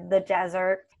going to the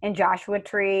desert in Joshua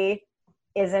Tree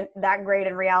isn't that great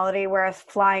in reality, whereas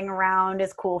flying around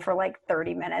is cool for like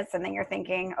 30 minutes. And then you're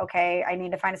thinking, okay, I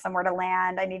need to find somewhere to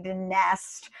land. I need to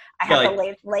nest. I have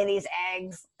to lay these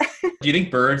eggs. Do you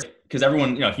think birds, because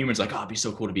everyone, humans like, oh, it'd be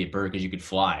so cool to be a bird because you could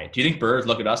fly. Do you think birds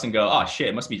look at us and go, oh shit,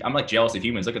 it must be, I'm like jealous of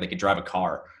humans. Look at, they could drive a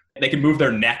car. They can move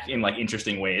their neck in like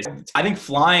interesting ways. I think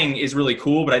flying is really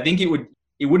cool, but I think it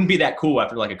wouldn't be that cool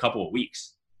after like a couple of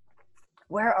weeks.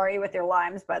 Where are you with your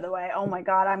limes, by the way? Oh my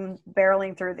God, I'm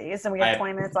barreling through these and we have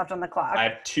 20 minutes left on the clock. I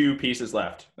have 2 pieces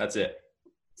left. That's it.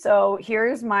 So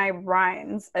here's my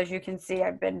rinds. As you can see,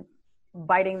 I've been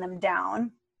biting them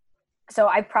down. So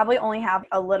I probably only have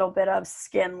a little bit of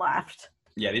skin left.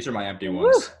 Yeah, these are my empty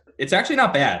ones. Woo! It's actually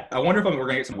not bad. I wonder if we're going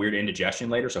to get some weird indigestion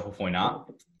later, so hopefully not.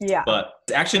 Yeah. But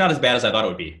it's actually not as bad as I thought it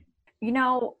would be.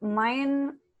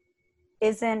 Mine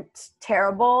isn't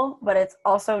terrible, but it's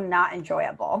also not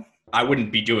enjoyable. I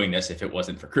wouldn't be doing this if it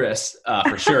wasn't for Chris,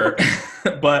 for sure.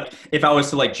 But if I was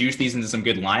to like juice these into some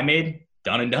good limeade,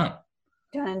 done and done.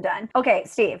 Done and done. Okay,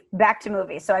 Steve, back to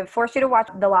movies. So I forced you to watch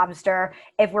The Lobster.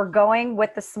 If we're going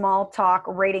with the small talk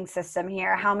rating system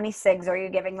here, how many SIGs are you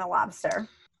giving The Lobster?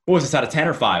 What was this, out of 10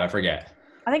 or 5? I forget.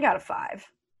 I think out of 5.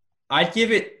 I'd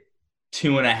give it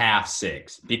 2.5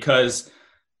 SIGs because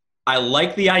I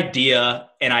like the idea,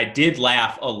 and I did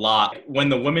laugh a lot when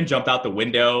the woman jumped out the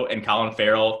window and Colin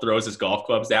Farrell throws his golf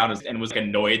clubs down and was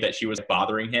annoyed that she was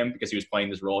bothering him because he was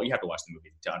playing this role. You have to watch the movie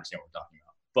to understand what we're talking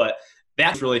about. But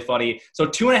that's really funny. So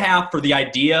 2.5 for the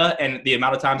idea and the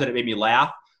amount of times that it made me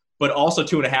laugh, but also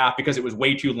 2.5 because it was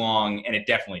way too long and it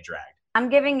definitely dragged. I'm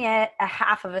giving it a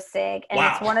half of a SIG, and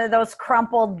It's one of those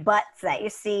crumpled butts that you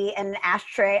see in an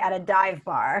ashtray at a dive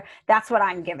bar. That's what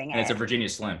I'm giving it. And it's a Virginia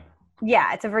Slim.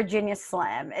 Yeah, it's a Virginia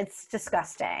Slim. It's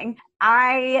disgusting.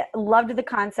 I loved the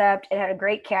concept. It had a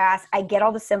great cast. I get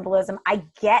all the symbolism. I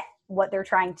get what they're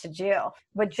trying to do.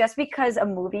 But just because a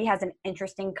movie has an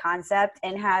interesting concept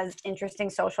and has interesting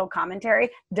social commentary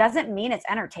doesn't mean it's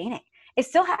entertaining. It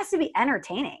still has to be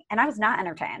entertaining. And I was not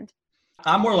entertained.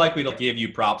 I'm more likely to give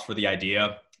you props for the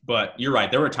idea, but you're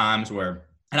right. There were times where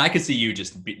And I could see you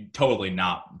just totally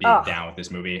not being down with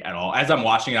this movie at all. As I'm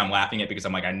watching it, I'm laughing at it because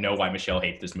I'm like, I know why Michelle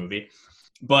hates this movie.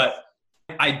 But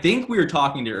I think we were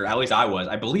talking to her, at least I was.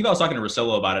 I believe I was talking to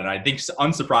Russillo about it, and I think,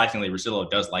 unsurprisingly, Russillo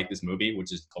does like this movie,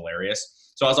 which is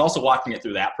hilarious. So I was also watching it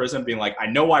through that prism, being like, I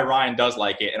know why Ryan does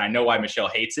like it, and I know why Michelle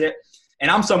hates it,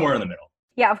 and I'm somewhere in the middle.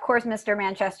 Yeah, of course, Mr.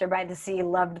 Manchester by the Sea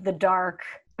loved the dark.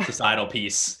 Societal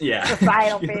piece, yeah.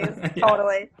 Societal piece,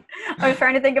 totally. I was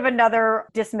trying to think of another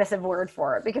dismissive word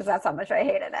for it because that's how much I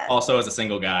hated it. Also, as a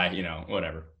single guy,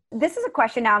 whatever. This is a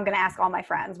question now I'm going to ask all my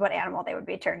friends what animal they would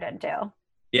be turned into.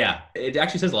 Yeah, it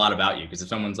actually says a lot about you because if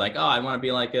someone's like, oh, I want to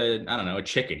be like a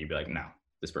chicken, you'd be like, no,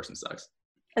 this person sucks.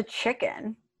 A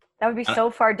chicken? That would be so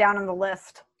far down on the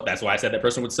list. That's why I said that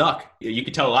person would suck. You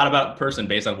could tell a lot about a person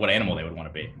based on what animal they would want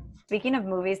to be. Speaking of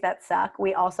movies that suck,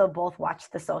 we also both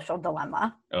watched The Social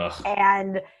Dilemma. Ugh.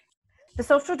 And The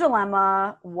Social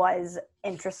Dilemma was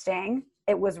interesting.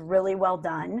 It was really well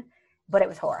done, but it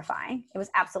was horrifying. It was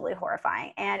absolutely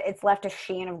horrifying. And it's left a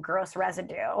sheen of gross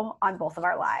residue on both of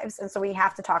our lives. And so we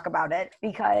have to talk about it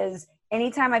because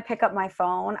anytime I pick up my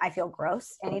phone, I feel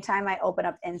gross. Anytime I open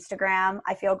up Instagram,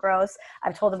 I feel gross.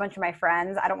 I've told a bunch of my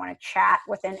friends, I don't want to chat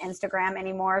within Instagram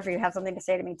anymore. If you have something to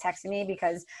say to me, text me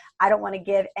because I don't want to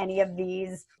give any of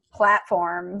these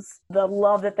platforms the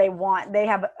love that they want. They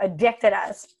have addicted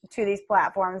us to these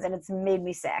platforms and it's made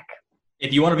me sick.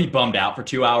 If you want to be bummed out for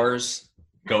 2 hours,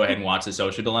 go ahead and watch The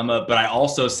Social Dilemma. But I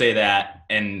also say that,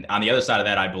 and on the other side of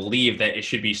that, I believe that it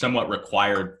should be somewhat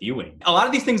required viewing. A lot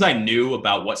of these things I knew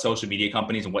about what social media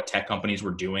companies and what tech companies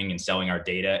were doing and selling our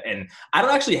data. And I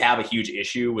don't actually have a huge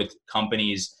issue with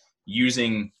companies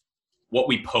using what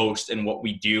we post and what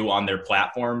we do on their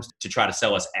platforms to try to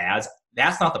sell us ads.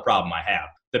 That's not the problem I have.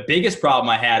 The biggest problem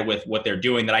I had with what they're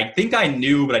doing that I think I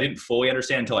knew, but I didn't fully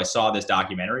understand until I saw this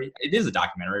documentary. It is a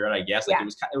documentary, right? I guess. Like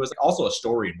it was also a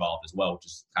story involved as well, which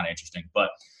is kind of interesting. But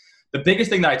the biggest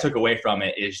thing that I took away from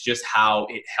it is just how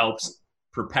it helps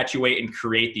perpetuate and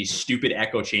create these stupid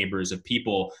echo chambers of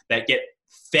people that get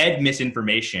fed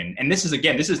misinformation. And this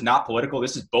is not political.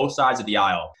 This is both sides of the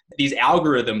aisle. These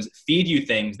algorithms feed you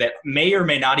things that may or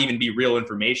may not even be real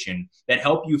information that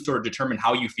help you sort of determine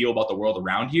how you feel about the world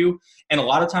around you. And a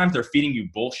lot of times they're feeding you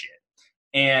bullshit.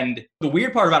 And the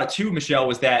weird part about it too, Michelle,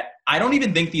 was that I don't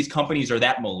even think these companies are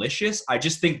that malicious. I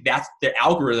just think that's the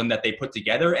algorithm that they put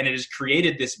together. And it has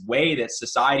created this way that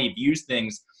society views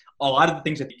things. A lot of the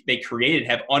things that they created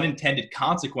have unintended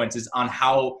consequences on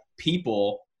how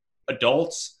people,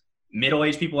 adults,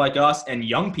 middle-aged people like us, and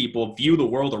young people view the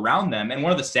world around them. And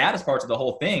one of the saddest parts of the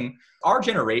whole thing, our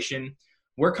generation,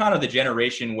 we're kind of the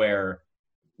generation where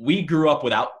we grew up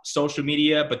without social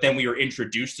media, but then we were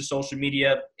introduced to social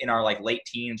media in our like late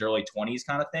teens, early 20s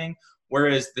kind of thing.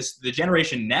 Whereas the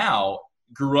generation now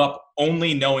grew up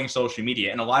only knowing social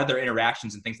media, and a lot of their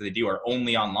interactions and things that they do are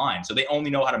only online. So they only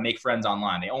know how to make friends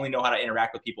online. They only know how to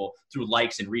interact with people through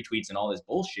likes and retweets and all this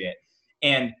bullshit.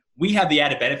 And we have the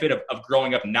added benefit of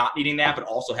growing up not needing that, but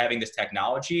also having this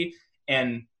technology.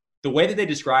 And the way that they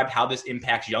described how this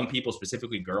impacts young people,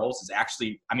 specifically girls, is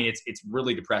actually, I mean, it's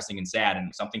really depressing and sad,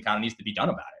 and something kind of needs to be done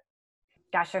about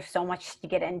it. Gosh, there's so much to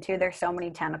get into. There's so many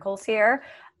tentacles here.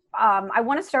 I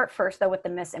want to start first, though, with the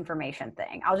misinformation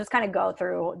thing. I'll just kind of go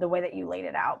through the way that you laid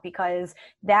it out, because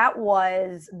that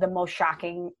was the most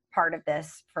shocking part of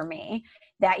this for me,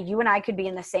 that you and I could be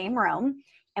in the same room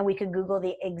and we could Google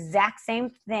the exact same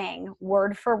thing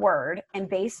word for word, and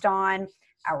based on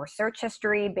our search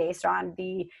history, based on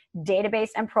the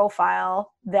database and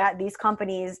profile that these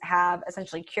companies have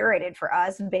essentially curated for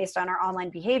us based on our online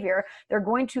behavior, they're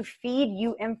going to feed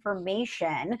you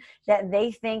information that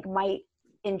they think might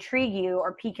intrigue you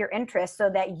or pique your interest so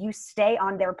that you stay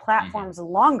on their platforms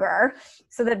longer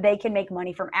so that they can make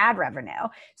money from ad revenue.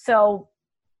 So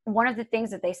one of the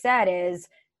things that they said is,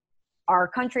 our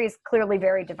country is clearly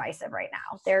very divisive right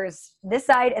now. There's this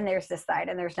side and there's this side,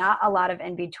 and there's not a lot of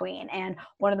in between. And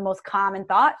one of the most common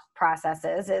thought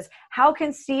processes is, how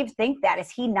can Steve think that? Is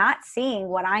he not seeing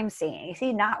what I'm seeing? Is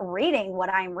he not reading what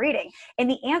I'm reading? And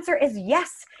the answer is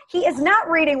yes, he is not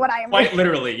reading what I am reading. Quite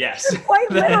literally, yes. Quite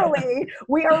literally.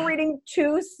 We are reading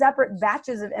two separate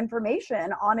batches of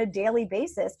information on a daily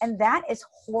basis, and that is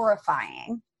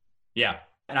horrifying. Yeah,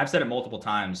 and I've said it multiple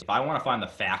times. If I want to find the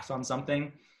facts on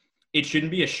something, it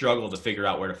shouldn't be a struggle to figure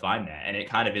out where to find that. And it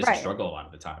kind of is a struggle a lot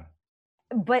of the time.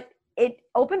 But it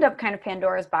opened up kind of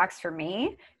Pandora's box for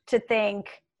me to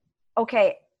think,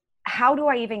 okay, how do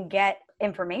I even get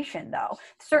information though?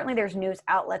 Certainly there's news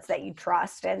outlets that you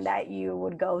trust and that you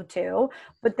would go to.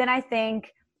 But then I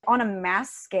think on a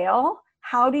mass scale,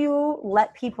 how do you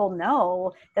let people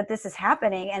know that this is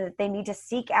happening and that they need to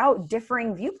seek out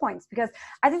differing viewpoints? Because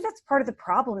I think that's part of the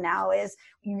problem now is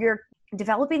you're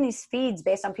developing these feeds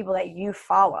based on people that you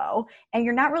follow, and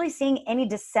you're not really seeing any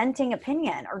dissenting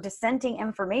opinion or dissenting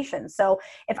information. So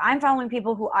if I'm following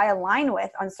people who I align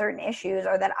with on certain issues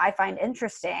or that I find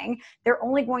interesting, they're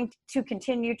only going to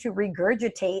continue to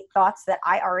regurgitate thoughts that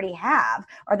I already have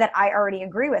or that I already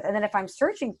agree with. And then if I'm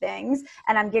searching things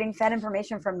and I'm getting fed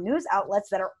information from news outlets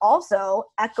that are also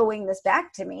echoing this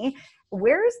back to me,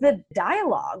 where's the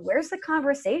dialogue? Where's the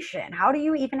conversation? How do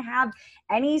you even have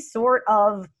any sort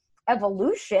of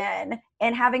evolution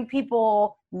and having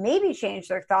people maybe change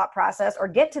their thought process or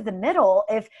get to the middle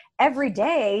if every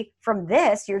day from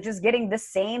this you're just getting the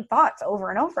same thoughts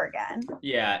over and over again?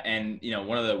 Yeah. And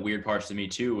one of the weird parts to me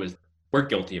too was we're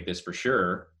guilty of this for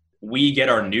sure. We get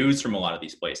our news from a lot of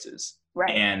these places.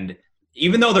 Right. And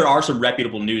even though there are some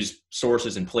reputable news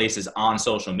sources and places on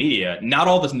social media, not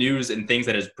all this news and things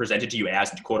that is presented to you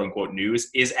as quote unquote news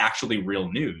is actually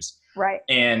real news. Right.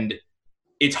 And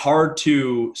it's hard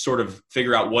to sort of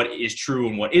figure out what is true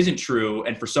and what isn't true.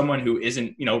 And for someone who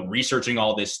isn't, researching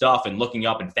all this stuff and looking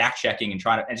up and fact checking and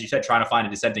trying to, as you said, trying to find a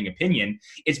dissenting opinion,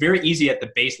 it's very easy at the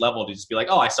base level to just be like,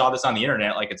 oh, I saw this on the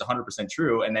internet, like it's 100%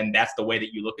 true. And then that's the way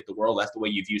that you look at the world. That's the way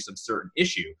you view some certain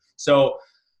issue. So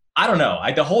I don't know.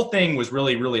 The whole thing was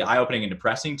really, really eye-opening and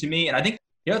depressing to me. And I think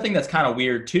the other thing that's kind of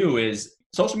weird too is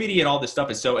social media and all this stuff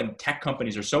and tech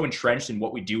companies are so entrenched in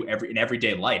what we do in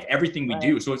everyday life, everything we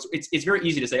do. So it's very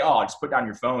easy to say, oh, just put down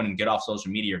your phone and get off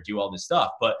social media or do all this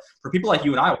stuff. But for people like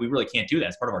you and I, we really can't do that.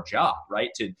 It's part of our job, right?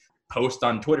 To post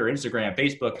on Twitter, Instagram,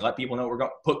 Facebook, let people know we're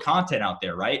going to put content out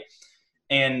there, right?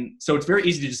 And so it's very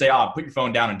easy to just say, oh, put your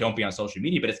phone down and don't be on social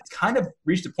media. But it's kind of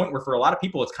reached a point where for a lot of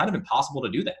people, it's kind of impossible to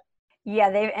do that.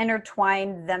 Yeah, they've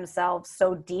intertwined themselves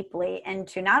so deeply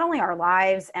into not only our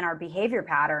lives and our behavior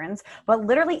patterns, but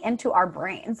literally into our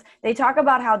brains. They talk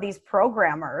about how these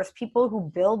programmers, people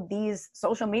who build these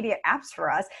social media apps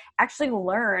for us, actually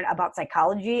learn about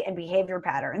psychology and behavior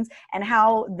patterns and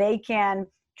how they can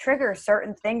trigger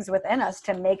certain things within us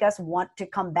to make us want to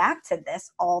come back to this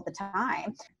all the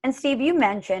time. And Steve, you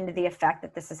mentioned the effect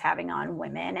that this is having on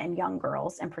women and young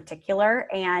girls in particular.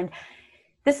 And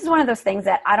this is one of those things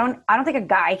that I don't think a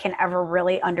guy can ever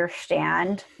really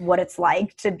understand what it's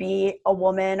like to be a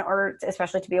woman, or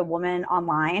especially to be a woman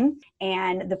online,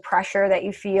 and the pressure that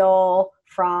you feel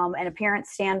from an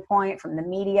appearance standpoint, from the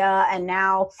media. And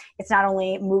now it's not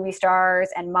only movie stars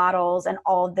and models and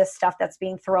all of this stuff that's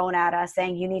being thrown at us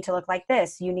saying, you need to look like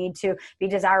this, you need to be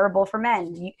desirable for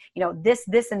men,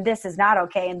 this and this is not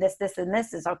okay, and this and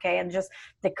this is okay. And just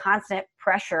the constant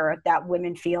pressure that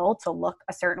women feel to look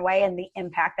a certain way and the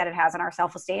impact that it has on our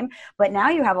self-esteem. But now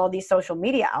you have all these social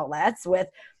media outlets with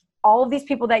all of these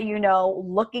people that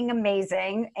looking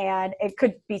amazing, and it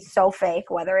could be so fake,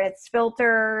 whether it's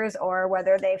filters or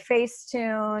whether they face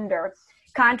tuned or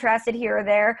contrasted here or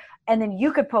there. And then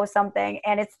you could post something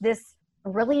and it's this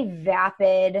really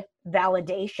vapid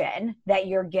validation that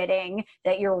you're getting,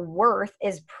 that your worth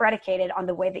is predicated on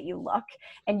the way that you look.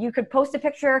 And you could post a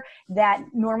picture that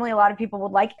normally a lot of people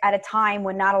would like at a time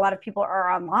when not a lot of people are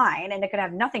online, and it could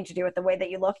have nothing to do with the way that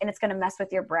you look, and it's going to mess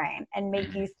with your brain and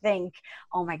make you think,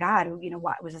 oh my God,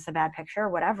 what was this, a bad picture,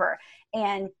 whatever.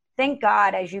 And thank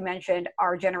God, as you mentioned,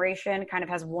 our generation kind of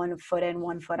has 1 foot in,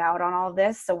 1 foot out on all of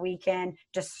this, so we can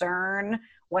discern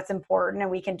what's important,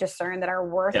 and we can discern that our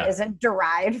worth isn't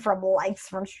derived from likes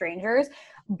from strangers.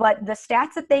 But the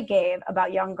stats that they gave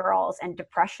about young girls and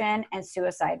depression and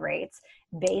suicide rates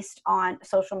based on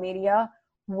social media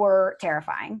were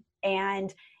terrifying.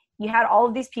 And you had all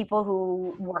of these people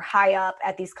who were high up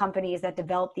at these companies that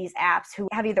developed these apps who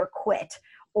have either quit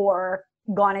or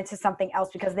gone into something else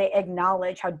because they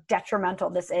acknowledge how detrimental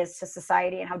this is to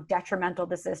society and how detrimental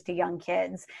this is to young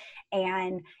kids.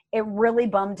 And it really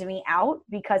bummed me out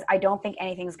because I don't think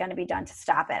anything's going to be done to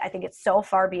stop it. I think it's so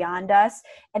far beyond us,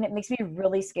 and it makes me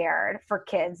really scared for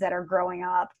kids that are growing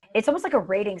up. It's almost like a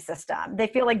rating system. They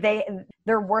feel like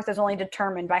their worth is only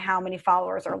determined by how many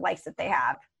followers or likes that they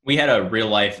have. We had a real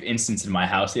life instance in my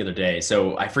house the other day.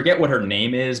 So I forget what her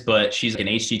name is, but she's like an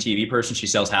HGTV person. She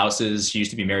sells houses. She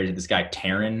used to be married to this guy,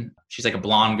 Taryn. She's like a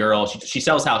blonde girl. She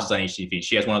sells houses on HGTV.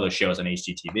 She has one of those shows on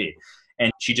HGTV.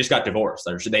 And she just got divorced.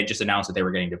 They just announced that they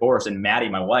were getting divorced. And Maddie,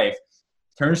 my wife,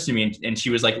 turns to me and she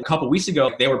was like, a couple weeks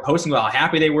ago, they were posting about how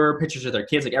happy they were, pictures of their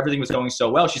kids, like everything was going so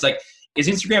well. She's like, is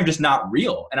Instagram just not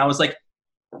real? And I was like,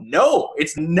 No,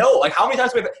 it's no. Like how many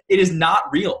times it is not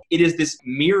real. It is this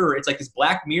mirror. It's like this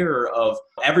black mirror of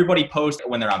everybody posts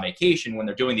when they're on vacation, when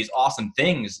they're doing these awesome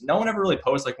things. No one ever really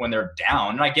posts like when they're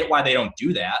down. And I get why they don't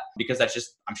do that, because that's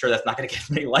just, I'm sure that's not going to get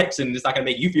many likes and it's not going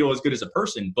to make you feel as good as a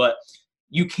person. But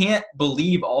you can't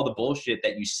believe all the bullshit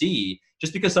that you see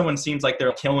just because someone seems like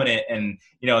they're killing it and,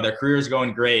 you know, their career is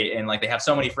going great and like they have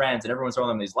so many friends and everyone's throwing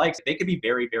them these likes. They could be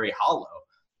very, very hollow.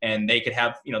 And they could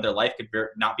have, you know, their life could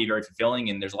not be very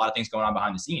fulfilling, and there's a lot of things going on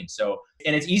behind the scenes. So,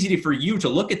 and it's easy for you to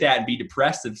look at that and be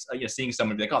depressed of, you know, seeing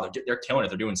someone be like, oh, they're killing it,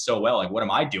 they're doing so well. Like, what am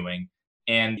I doing?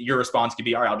 And your response could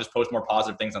be, all right, I'll just post more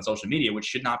positive things on social media, which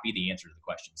should not be the answer to the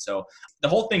question. So the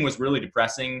whole thing was really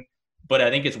depressing, but I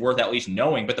think it's worth at least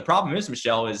knowing. But the problem is,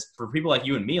 Michelle, is for people like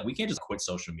you and me, we can't just quit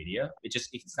social media.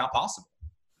 It's not possible.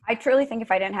 I truly think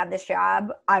if I didn't have this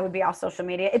job, I would be off social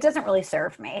media. It doesn't really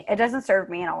serve me. It doesn't serve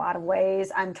me in a lot of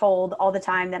ways. I'm told all the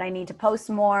time that I need to post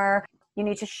more. You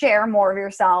need to share more of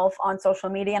yourself on social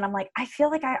media. And I'm like, I feel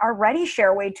like I already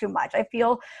share way too much. I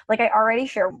feel like I already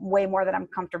share way more than I'm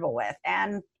comfortable with.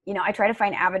 And, you know, I try to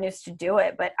find avenues to do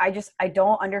it, but I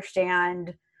don't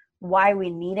understand why we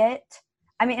need it.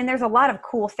 I mean, and there's a lot of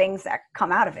cool things that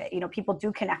come out of it. You know, people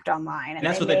do connect online. And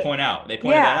that's what they point out. They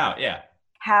pointed that out. Yeah.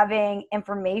 Having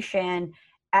information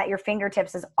at your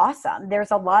fingertips is awesome.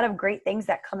 There's a lot of great things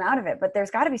that come out of it, but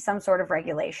there's got to be some sort of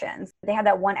regulations. They had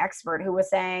that one expert who was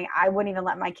saying, I wouldn't even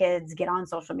let my kids get on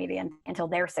social media until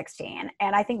they're 16.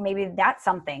 And I think maybe that's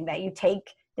something that you take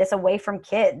this away from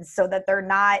kids so that they're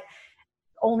not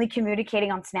only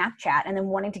communicating on Snapchat and then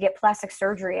wanting to get plastic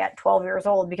surgery at 12 years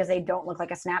old because they don't look like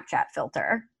a Snapchat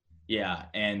filter. Yeah.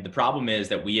 And the problem is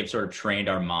that we have sort of trained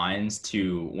our minds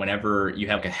to, whenever you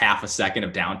have like a half a second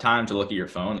of downtime to look at your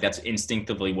phone, that's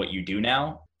instinctively what you do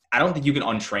now. I don't think you can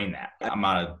untrain that. I'm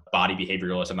not a body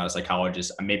behavioralist. I'm not a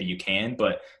psychologist. Maybe you can,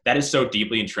 but that is so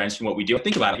deeply entrenched in what we do.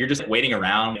 Think about it. You're just waiting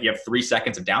around. You have 3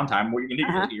 seconds of downtime. What you're going to do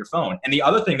is look at your phone. And the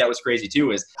other thing that was crazy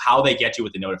too is how they get you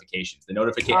with the notifications.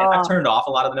 I've turned off a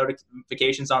lot of the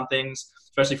notifications on things,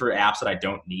 especially for apps that I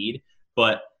don't need.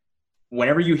 But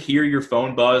whenever you hear your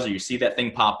phone buzz or you see that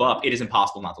thing pop up, it is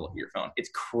impossible not to look at your phone. It's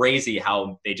crazy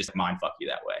how they just mind fuck you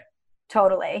that way.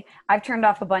 Totally. I've turned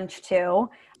off a bunch too.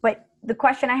 But the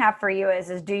question I have for you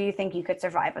is do you think you could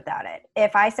survive without it?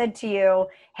 If I said to you,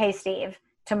 hey, Steve,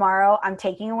 tomorrow I'm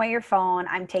taking away your phone,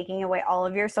 I'm taking away all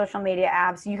of your social media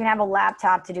apps, you can have a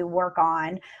laptop to do work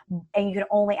on, and you can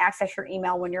only access your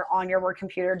email when you're on your work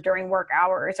computer during work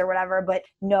hours or whatever, but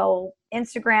no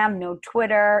Instagram, no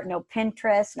Twitter, no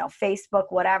Pinterest, no Facebook,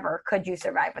 whatever. Could you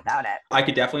survive without it? I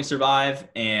could definitely survive.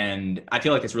 And I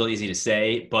feel like it's really easy to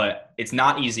say, but it's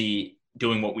not easy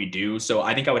doing what we do. So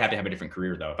I think I would have to have a different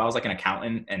career though. If I was like an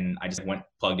accountant and I just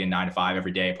plugged in 9 to 5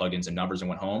 every day, plugged in some numbers and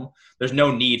went home, there's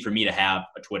no need for me to have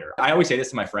a Twitter. I always say this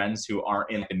to my friends who aren't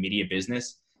in the media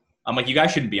business. I'm like, you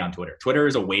guys shouldn't be on Twitter. Twitter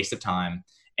is a waste of time.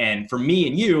 And for me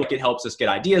and you, it helps us get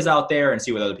ideas out there and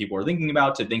see what other people are thinking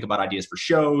about, to think about ideas for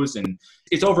shows. And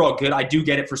it's overall good. I do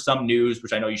get it for some news,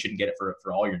 which I know you shouldn't get it for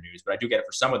all your news, but I do get it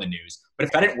for some of the news. But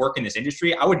if I didn't work in this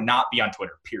industry, I would not be on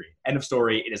Twitter, period. End of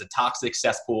story. It is a toxic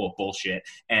cesspool of bullshit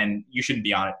and you shouldn't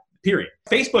be on it, period.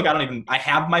 Facebook, I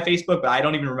have my Facebook, but I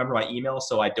don't even remember my email.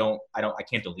 So I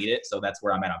can't delete it. So that's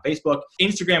where I'm at on Facebook.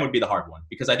 Instagram would be the hard one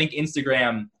because I think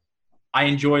Instagram, I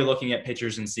enjoy looking at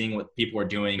pictures and seeing what people are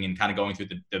doing and kind of going through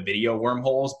the video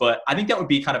wormholes. But I think that would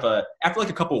be kind of after like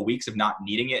a couple of weeks of not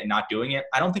needing it and not doing it,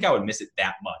 I don't think I would miss it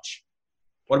that much.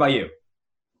 What about you?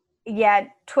 Yeah,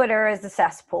 Twitter is the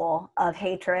cesspool of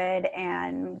hatred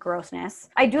and grossness.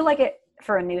 I do like it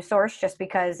for a news source just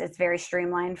because it's very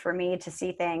streamlined for me to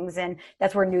see things, and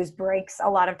that's where news breaks a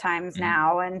lot of times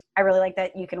now. And I really like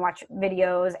that you can watch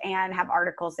videos and have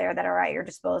articles there that are at your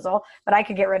disposal, but I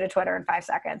could get rid of Twitter in 5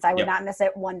 seconds. I would not miss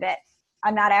it one bit.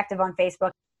 I'm not active on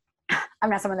Facebook. I'm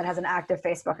not someone that has an active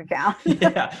Facebook account.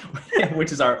 Yeah,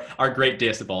 which is our great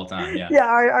diss of all time. Yeah, yeah,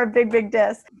 our big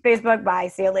diss. Facebook, bye,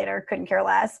 see you later, couldn't care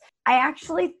less. I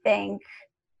actually think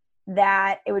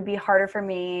that it would be harder for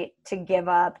me to give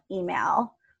up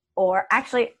email, or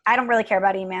actually, I don't really care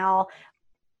about email.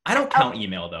 I don't count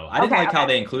email though. I didn't like how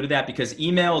they included that because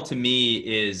email to me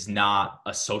is not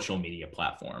a social media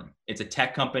platform. It's a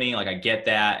tech company. Like I get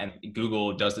that, and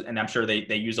Google does it, and I'm sure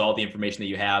they use all the information that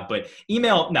you have, but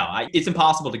email, no, it's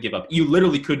impossible to give up. You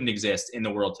literally couldn't exist in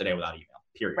the world today without email,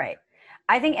 period. Right.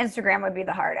 I think Instagram would be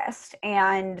the hardest,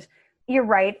 and you're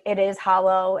right. It is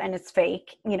hollow and it's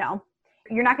fake, you know.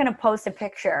 You're not going to post a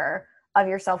picture of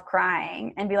yourself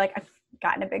crying and be like, I've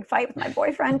gotten a big fight with my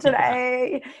boyfriend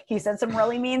today. He said some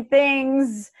really mean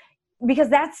things, because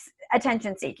that's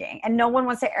attention seeking. And no one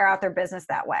wants to air out their business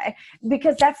that way,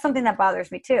 because that's something that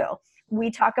bothers me too.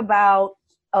 We talk about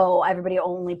oh, everybody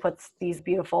only puts these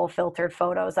beautiful filtered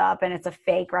photos up and it's a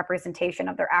fake representation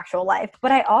of their actual life.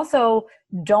 But I also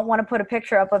don't want to put a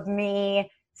picture up of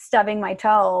me stubbing my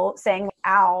toe saying,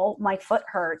 ow, my foot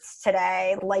hurts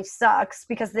today, life sucks,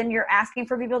 because then you're asking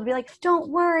for people to be like, don't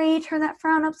worry, turn that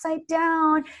frown upside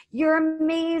down, you're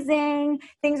amazing,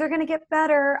 things are going to get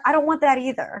better. I don't want that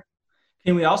either.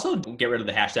 Can we also get rid of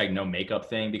the hashtag no makeup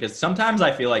thing? Because sometimes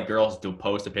I feel like girls do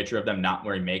post a picture of them not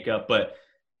wearing makeup, but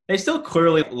they still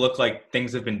clearly look like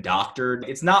things have been doctored.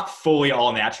 It's not fully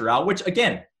all natural, which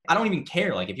again, I don't even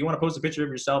care. Like if you want to post a picture of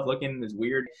yourself looking as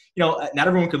weird, not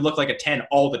everyone could look like a 10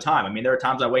 all the time. I mean, there are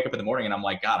times I wake up in the morning and I'm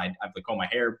like, God, I have to comb my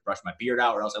hair, brush my beard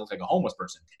out, or else I look like a homeless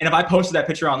person. And if I posted that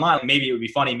picture online, maybe it would be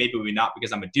funny, maybe it would be not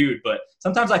because I'm a dude. But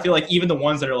sometimes I feel like even the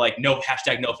ones that are like, no,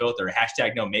 hashtag no filter,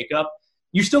 hashtag no makeup,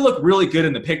 you still look really good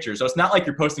in the picture. So it's not like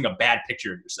you're posting a bad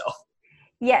picture of yourself.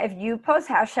 Yeah, if you post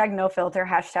hashtag no filter,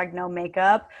 hashtag no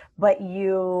makeup, but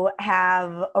you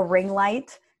have a ring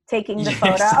light taking the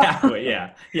photo. Exactly,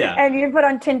 yeah. And you put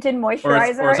on tinted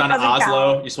moisturizer. Or it's on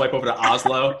Oslo. You swipe over to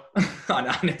Oslo on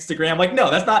Instagram. Like,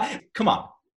 no, that's not, come on.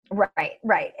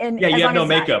 Right. And yeah, you have no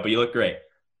makeup, but you look great.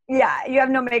 Yeah, you have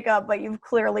no makeup, but you've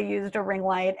clearly used a ring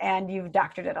light and you've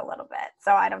doctored it a little bit.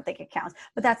 So I don't think it counts.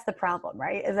 But that's the problem,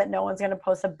 right? Is that no one's going to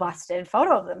post a busted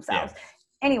photo of themselves. Yeah.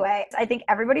 Anyway, I think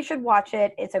everybody should watch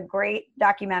it. It's a great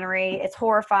documentary. It's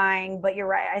horrifying, but you're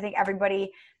right. I think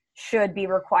everybody should be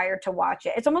required to watch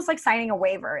it. It's almost like signing a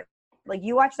waiver. Like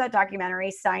you watch that documentary,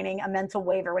 signing a mental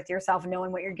waiver with yourself,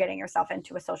 knowing what you're getting yourself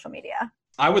into with social media.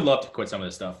 I would love to quit some of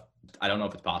this stuff. I don't know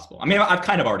if it's possible. I mean, I've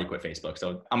kind of already quit Facebook,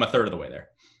 so I'm a third of the way there.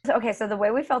 Okay, so the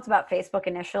way we felt about Facebook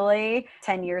initially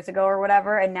 10 years ago or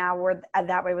whatever, and now we're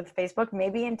that way with Facebook,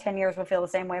 maybe in 10 years we'll feel the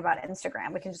same way about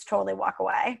Instagram. We can just totally walk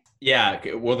away. Yeah.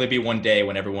 Will there be one day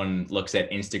when everyone looks at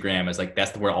Instagram as like,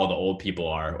 that's where all the old people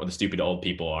are, or the stupid old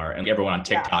people are, and everyone on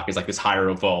TikTok is like this higher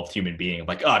evolved human being?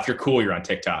 Like, oh, if you're cool, you're on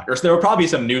TikTok. Or so there will probably be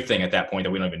some new thing at that point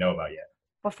that we don't even know about yet.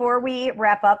 Before we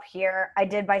wrap up here, I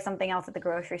did buy something else at the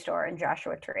grocery store in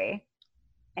Joshua Tree.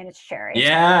 And it's cherry.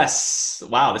 Yes.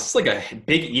 Wow. This is like a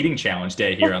big eating challenge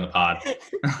day here on the pod.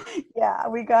 Yeah,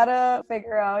 we got to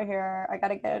figure out here. I got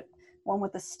to get one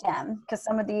with a stem because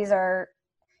some of these are,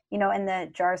 in the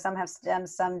jar, some have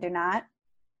stems, some do not.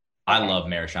 I love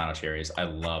maraschino cherries. I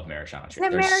love maraschino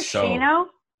cherries. Is it maraschino?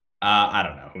 I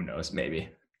don't know. Who knows? Maybe.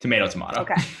 Tomato.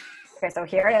 Okay. So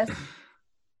here it is.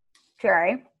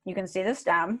 Cherry. You can see the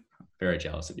stem. Very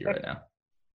jealous of you right now.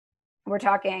 We're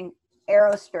talking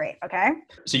arrow straight, okay?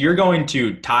 So you're going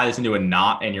to tie this into a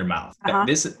knot in your mouth. Uh-huh.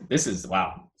 This is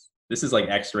wow. This is like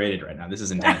X-rated right now. This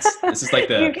is intense. This is like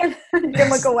the you can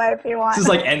look away if you want. This is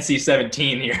like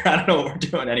NC-17 here. I don't know what we're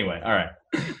doing anyway. All right.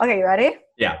 Okay, you ready?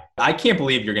 Yeah. I can't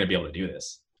believe you're going to be able to do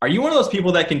this. Are you one of those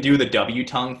people that can do the W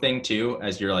tongue thing too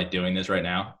as you're like doing this right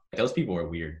now? Those people are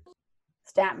weird.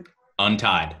 Stem.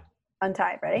 Untied.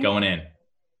 Ready? Going in.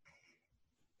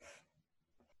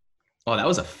 Oh, that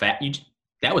was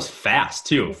that was fast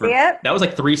too. You see it? That was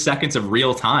like 3 seconds of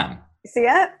real time. You see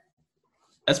it?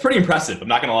 That's pretty impressive. I'm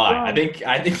not gonna lie.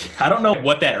 Oh. I don't know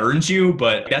what that earns you,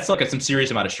 but that's like some serious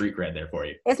amount of street cred there for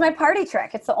you. It's my party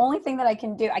trick. It's the only thing that I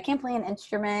can do. I can't play an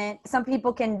instrument. Some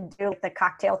people can do the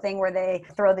cocktail thing where they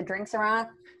throw the drinks around.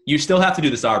 You still have to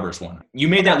do the Starburst one. You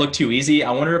made that look too easy.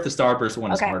 I wonder if the Starburst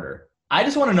one is harder. I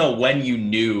just want to know when you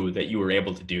knew that you were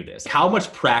able to do this. How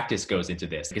much practice goes into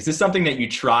this? Is this something that you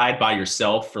tried by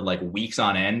yourself for like weeks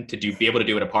on end to be able to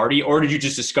do at a party? Or did you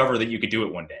just discover that you could do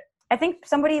it one day? I think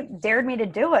somebody dared me to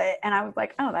do it. And I was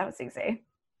like, oh, that was easy.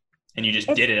 And you just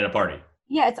did it at a party.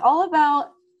 Yeah, it's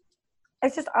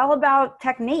just all about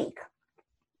technique.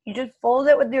 You just fold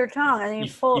it with your tongue and then you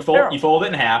fold it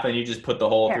in half and you just put the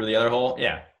hole through the other hole.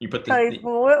 Yeah. You put so you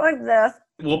fold it like this.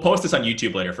 We'll post this on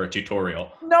YouTube later for a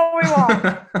tutorial. No, we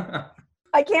won't.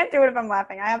 I can't do it if I'm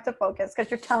laughing. I have to focus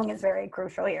because your tongue is very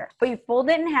crucial here. But you fold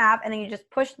it in half and then you just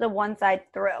push the one side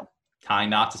through. Tying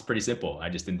knots is pretty simple. I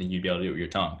just didn't think you'd be able to do it with your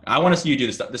tongue. I want to see you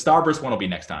do the Starburst one will be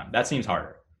next time. That seems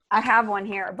harder. I have one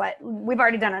here, but we've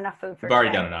already done enough food for We've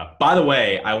already done enough. By the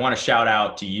way, I want to shout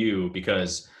out to you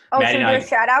because Maddie and I. Do a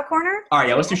shout out corner? All right,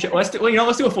 yeah, let's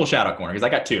do a full shout out corner because I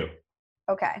got two.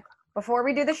 Okay. Before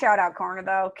we do the shout out corner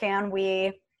though, can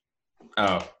we?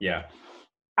 Oh, yeah.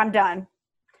 I'm done.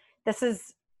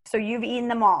 So you've eaten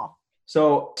them all.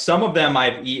 So some of them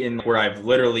I've eaten where I've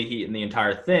literally eaten the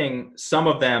entire thing. Some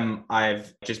of them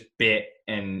I've just bit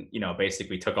and,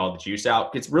 basically took all the juice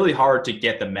out. It's really hard to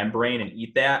get the membrane and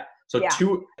eat that. So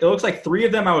it looks like 3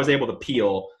 of them I was able to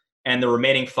peel and the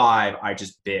remaining 5 I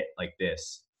just bit like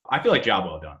this. I feel like job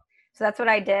well done. So that's what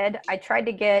I did. I tried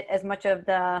to get as much of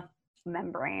the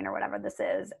membrane or whatever this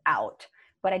is out,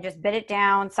 but I just bit it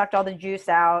down, sucked all the juice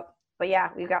out. But yeah,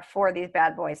 we've got 4 of these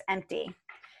bad boys empty.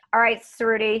 All right,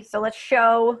 Cerruti. So let's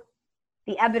show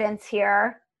the evidence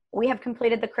here. We have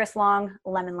completed the Chris Long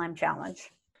Lemon Lime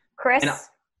Challenge. Chris,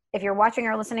 if you're watching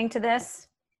or listening to this,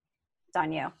 it's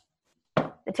on you.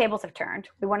 The tables have turned.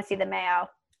 We want to see the mayo.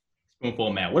 Spoonful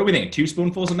of mayo. What are we thinking? 2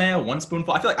 spoonfuls of mayo? 1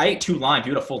 spoonful? I feel like I ate 2 limes.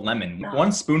 You had a full lemon. No.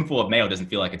 1 spoonful of mayo doesn't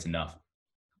feel like it's enough.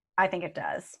 I think it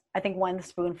does. I think 1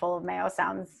 spoonful of mayo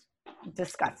sounds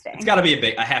disgusting. It's got to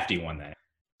be a hefty one then.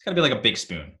 It's got to be like a big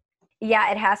spoon.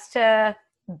 Yeah, it has to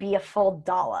be a full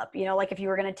dollop. You know, like if you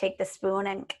were going to take the spoon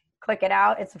and click it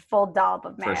out, it's a full dollop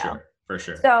of mayo. For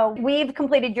sure. So we've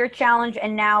completed your challenge,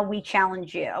 and now we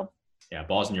challenge you. Yeah,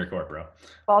 balls in your court, bro.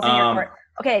 Balls in your court.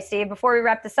 Okay, Steve, before we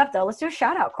wrap this up, though, let's do a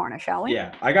shout-out corner, shall we?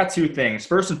 Yeah, I got 2 things.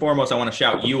 First and foremost, I want to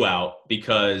shout you out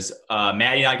because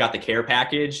Maddie and I got the care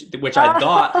package, which I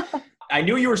thought – I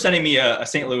knew you were sending me a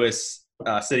St. Louis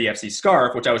City FC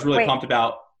scarf, which I was really pumped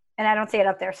about. And I don't see it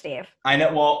up there, Steve. I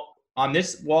know. Well, on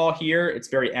this wall here, it's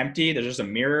very empty. There's just a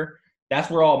mirror. That's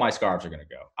where all my scarves are going to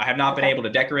go. I have not been able to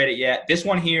decorate it yet. This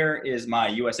one here is my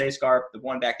USA scarf. The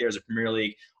one back there is a Premier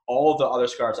League. All of the other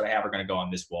scarves that I have are going to go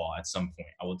on this wall at some point.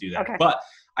 I will do that. Okay. But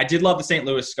I did love the St.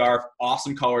 Louis scarf.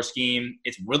 Awesome color scheme.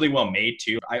 It's really well made,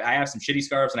 too. I have some shitty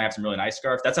scarves, and I have some really nice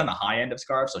scarves. That's on the high end of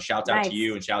scarves, so shouts out to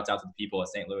you and shouts out to the people at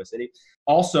St. Louis City.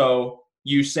 Also,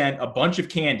 you sent a bunch of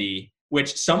candy,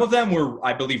 which some of them were,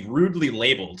 I believe, rudely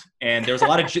labeled. And there was a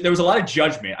lot of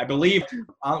judgment. I believe,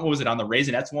 what was it, on the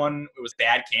Raisinets one? It was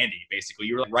bad candy, basically.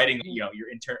 You were like writing, your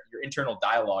internal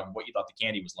dialogue of what you thought the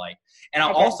candy was like. And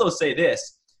I'll also say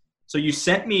this. So you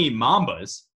sent me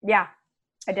Mambas. Yeah,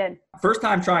 I did. First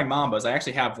time trying Mambas. I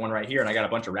actually have one right here, and I got a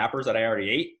bunch of wrappers that I already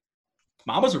ate.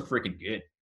 Mambas are freaking good.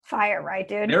 Fire, right,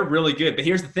 dude? They're really good. But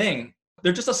here's the thing.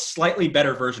 They're just a slightly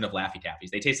better version of Laffy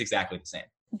Taffies. They taste exactly the same.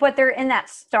 But they're in that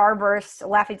Starburst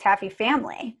Laffy Taffy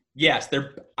family. Yes,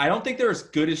 I don't think they're as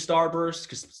good as Starburst,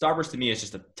 because Starburst to me is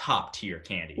just a top tier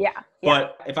candy. Yeah.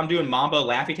 But if I'm doing Mamba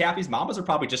Laffy Taffies, Mambas are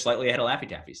probably just slightly ahead of Laffy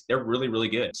Taffies. They're really, really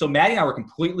good. So Maddie and I were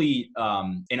completely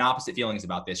in opposite feelings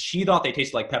about this. She thought they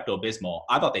tasted like Pepto-Bismol.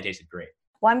 I thought they tasted great.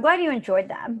 Well, I'm glad you enjoyed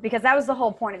them, because that was the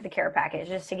whole point of the care package,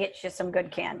 is to get you some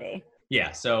good candy.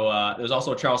 Yeah. So there's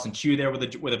also a Charleston Chew there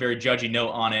with a very judgy note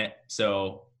on it.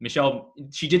 So Michelle,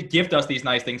 she did gift us these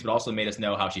nice things, but also made us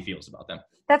know how she feels about them.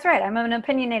 That's right. I'm an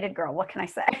opinionated girl. What can I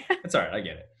say? That's all right. I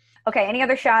get it. Okay. Any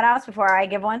other shout outs before I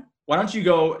give one? Why don't you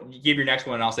go give your next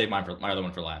one, and I'll save my other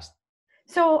one for last.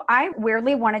 So I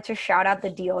weirdly wanted to shout out the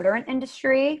deodorant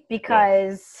industry,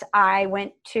 because I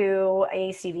went to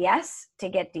a CVS to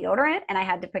get deodorant, and I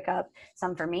had to pick up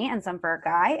some for me and some for a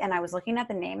guy. And I was looking at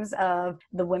the names of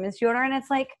the women's deodorant. It's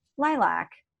like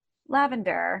lilac,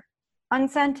 lavender,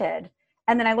 unscented.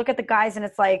 And then I look at the guys, and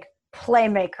it's like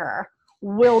Playmaker,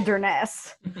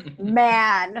 Wilderness,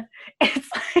 Man. It's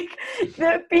like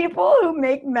the people who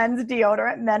make men's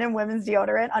deodorant, men and women's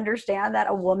deodorant, understand that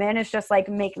a woman is just like,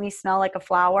 make me smell like a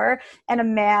flower. And a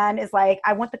man is like,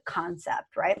 I want the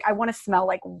concept, right? I want to smell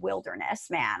like Wilderness,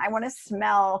 man. I want to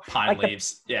smell pine like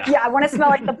leaves. Yeah, I want to smell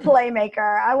like the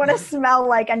Playmaker. I want to smell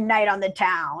like a night on the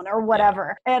town or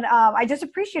whatever. Yeah. And I just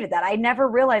appreciated that. I never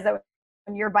realized that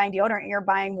when you're buying deodorant, you're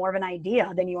buying more of an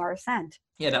idea than you are a scent.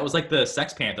 Yeah, that was like the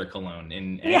Sex Panther cologne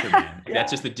in Anchorman.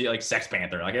 That's just like Sex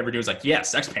Panther. Like everybody was like, yeah,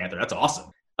 Sex Panther. That's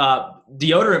awesome.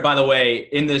 Deodorant, by the way,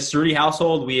 in the Cerruti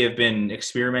household, we have been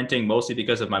experimenting mostly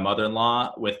because of my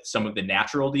mother-in-law with some of the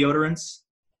natural deodorants.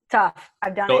 Tough.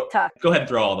 I've done it. Tough. Go ahead and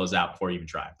throw all those out before you even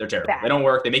try them. They're terrible. Bad. They don't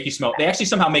work. They make you smell. They actually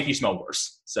somehow make you smell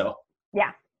worse. So.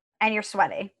 Yeah, and you're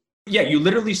sweaty. Yeah, you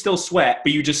literally still sweat,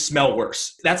 but you just smell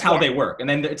worse. That's how they work. And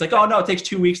then it's like, oh, no, it takes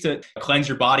 2 weeks to cleanse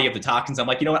your body of the toxins. I'm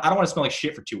like, you know what? I don't want to smell like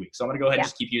shit for 2 weeks. So I'm going to go ahead and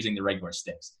just keep using the regular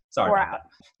sticks. Sorry about that.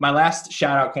 My last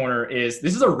shout-out corner this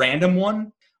is a random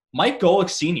one. Mike Golick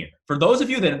Sr. For those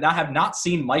of you that have not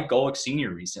seen Mike Golick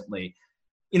Sr. recently,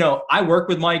 I worked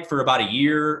with Mike for about a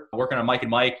year, working on Mike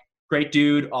and Mike. Great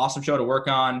dude, awesome show to work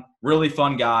on, really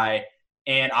fun guy.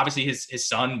 And obviously his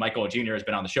son, Mike Golick Jr., has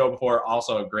been on the show before,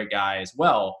 also a great guy as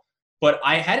well. But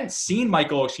I hadn't seen Mike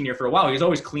Golick Sr. for a while. He was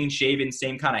always clean-shaven,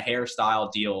 same kind of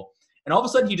hairstyle deal. And all of a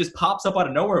sudden, he just pops up out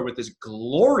of nowhere with this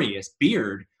glorious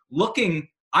beard, looking,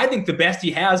 I think, the best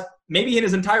he has maybe in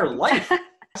his entire life.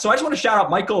 So I just want to shout out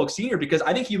Mike Golick Sr. because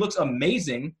I think he looks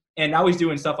amazing. And now he's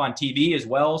doing stuff on TV as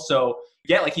well. So,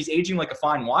 yeah, like he's aging like a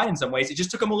fine wine in some ways. It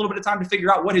just took him a little bit of time to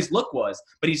figure out what his look was.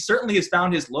 But he certainly has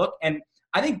found his look. And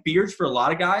I think beards, for a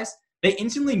lot of guys, they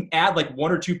instantly add like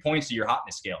 1 or 2 points to your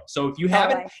hotness scale. So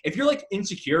if if you're like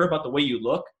insecure about the way you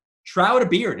look, try out a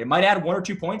beard. It might add 1 or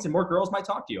 2 points and more girls might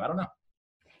talk to you. I don't know.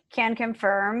 Can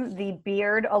confirm the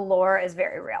beard allure is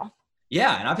very real.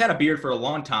 Yeah, and I've had a beard for a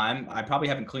long time. I probably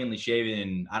haven't cleanly shaven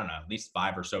in, I don't know, at least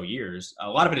 5 or so years. A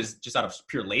lot of it is just out of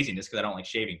pure laziness because I don't like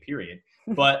shaving, period.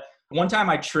 But one time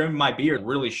I trimmed my beard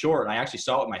really short and I actually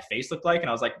saw what my face looked like and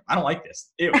I was like, I don't like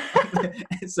this. Ew.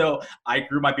 So I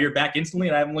grew my beard back instantly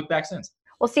and I haven't looked back since.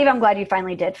 Well, Steve, I'm glad you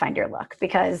finally did find your look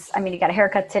because, I mean, you got a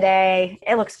haircut today.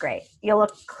 It looks great. You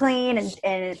look clean and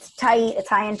it's tight. It's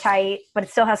high and tight, but it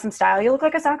still has some style. You look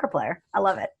like a soccer player. I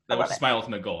love it. That was my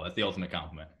ultimate goal. That's the ultimate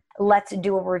compliment. Let's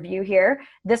do a review here.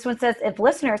 This one says, if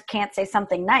listeners can't say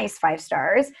something nice, 5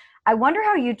 stars. I wonder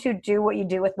how you two do what you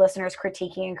do with listeners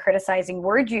critiquing and criticizing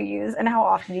words you use and how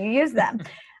often you use them.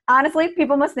 Honestly,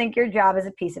 people must think your job is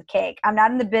a piece of cake. I'm not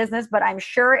in the business, but I'm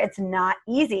sure it's not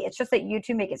easy. It's just that you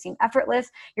two make it seem effortless.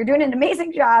 You're doing an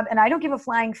amazing job, and I don't give a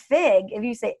flying fig if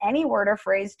you say any word or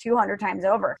phrase 200 times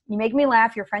over. You make me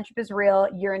laugh. Your friendship is real.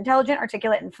 You're intelligent,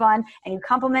 articulate, and fun, and you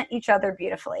complement each other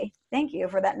beautifully. Thank you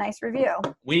for that nice review.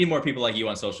 We need more people like you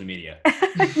on social media.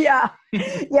 Yeah.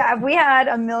 If we had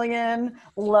 1 million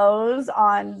Lows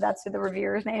on, that's who the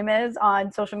reviewer's name is, on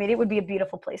social media, it would be a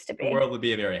beautiful place to be. The world would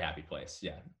be a very happy place.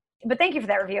 Yeah. But thank you for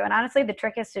that review. And honestly, the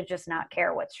trick is to just not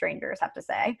care what strangers have to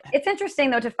say. It's interesting,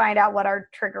 though, to find out what our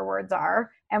trigger words are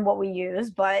and what we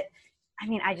use. But, I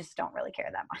mean, I just don't really care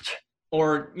that much.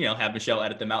 Or, have Michelle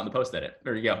edit them out in the post edit.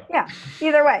 There you go. Yeah,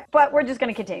 either way. But we're just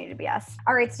going to continue to be us.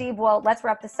 All right, Steve. Well, let's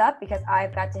wrap this up because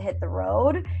I've got to hit the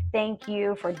road. Thank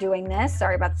you for doing this.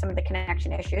 Sorry about some of the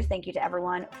connection issues. Thank you to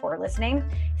everyone for listening.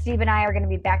 Steve and I are going to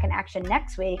be back in action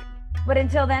next week. But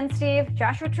until then, Steve,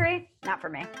 Joshua Tree, not for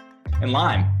me. And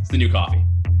lime, it's the new coffee.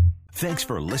 Thanks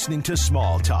for listening to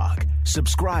Small Talk.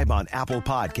 Subscribe on Apple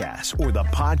Podcasts or the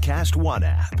Podcast One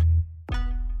app.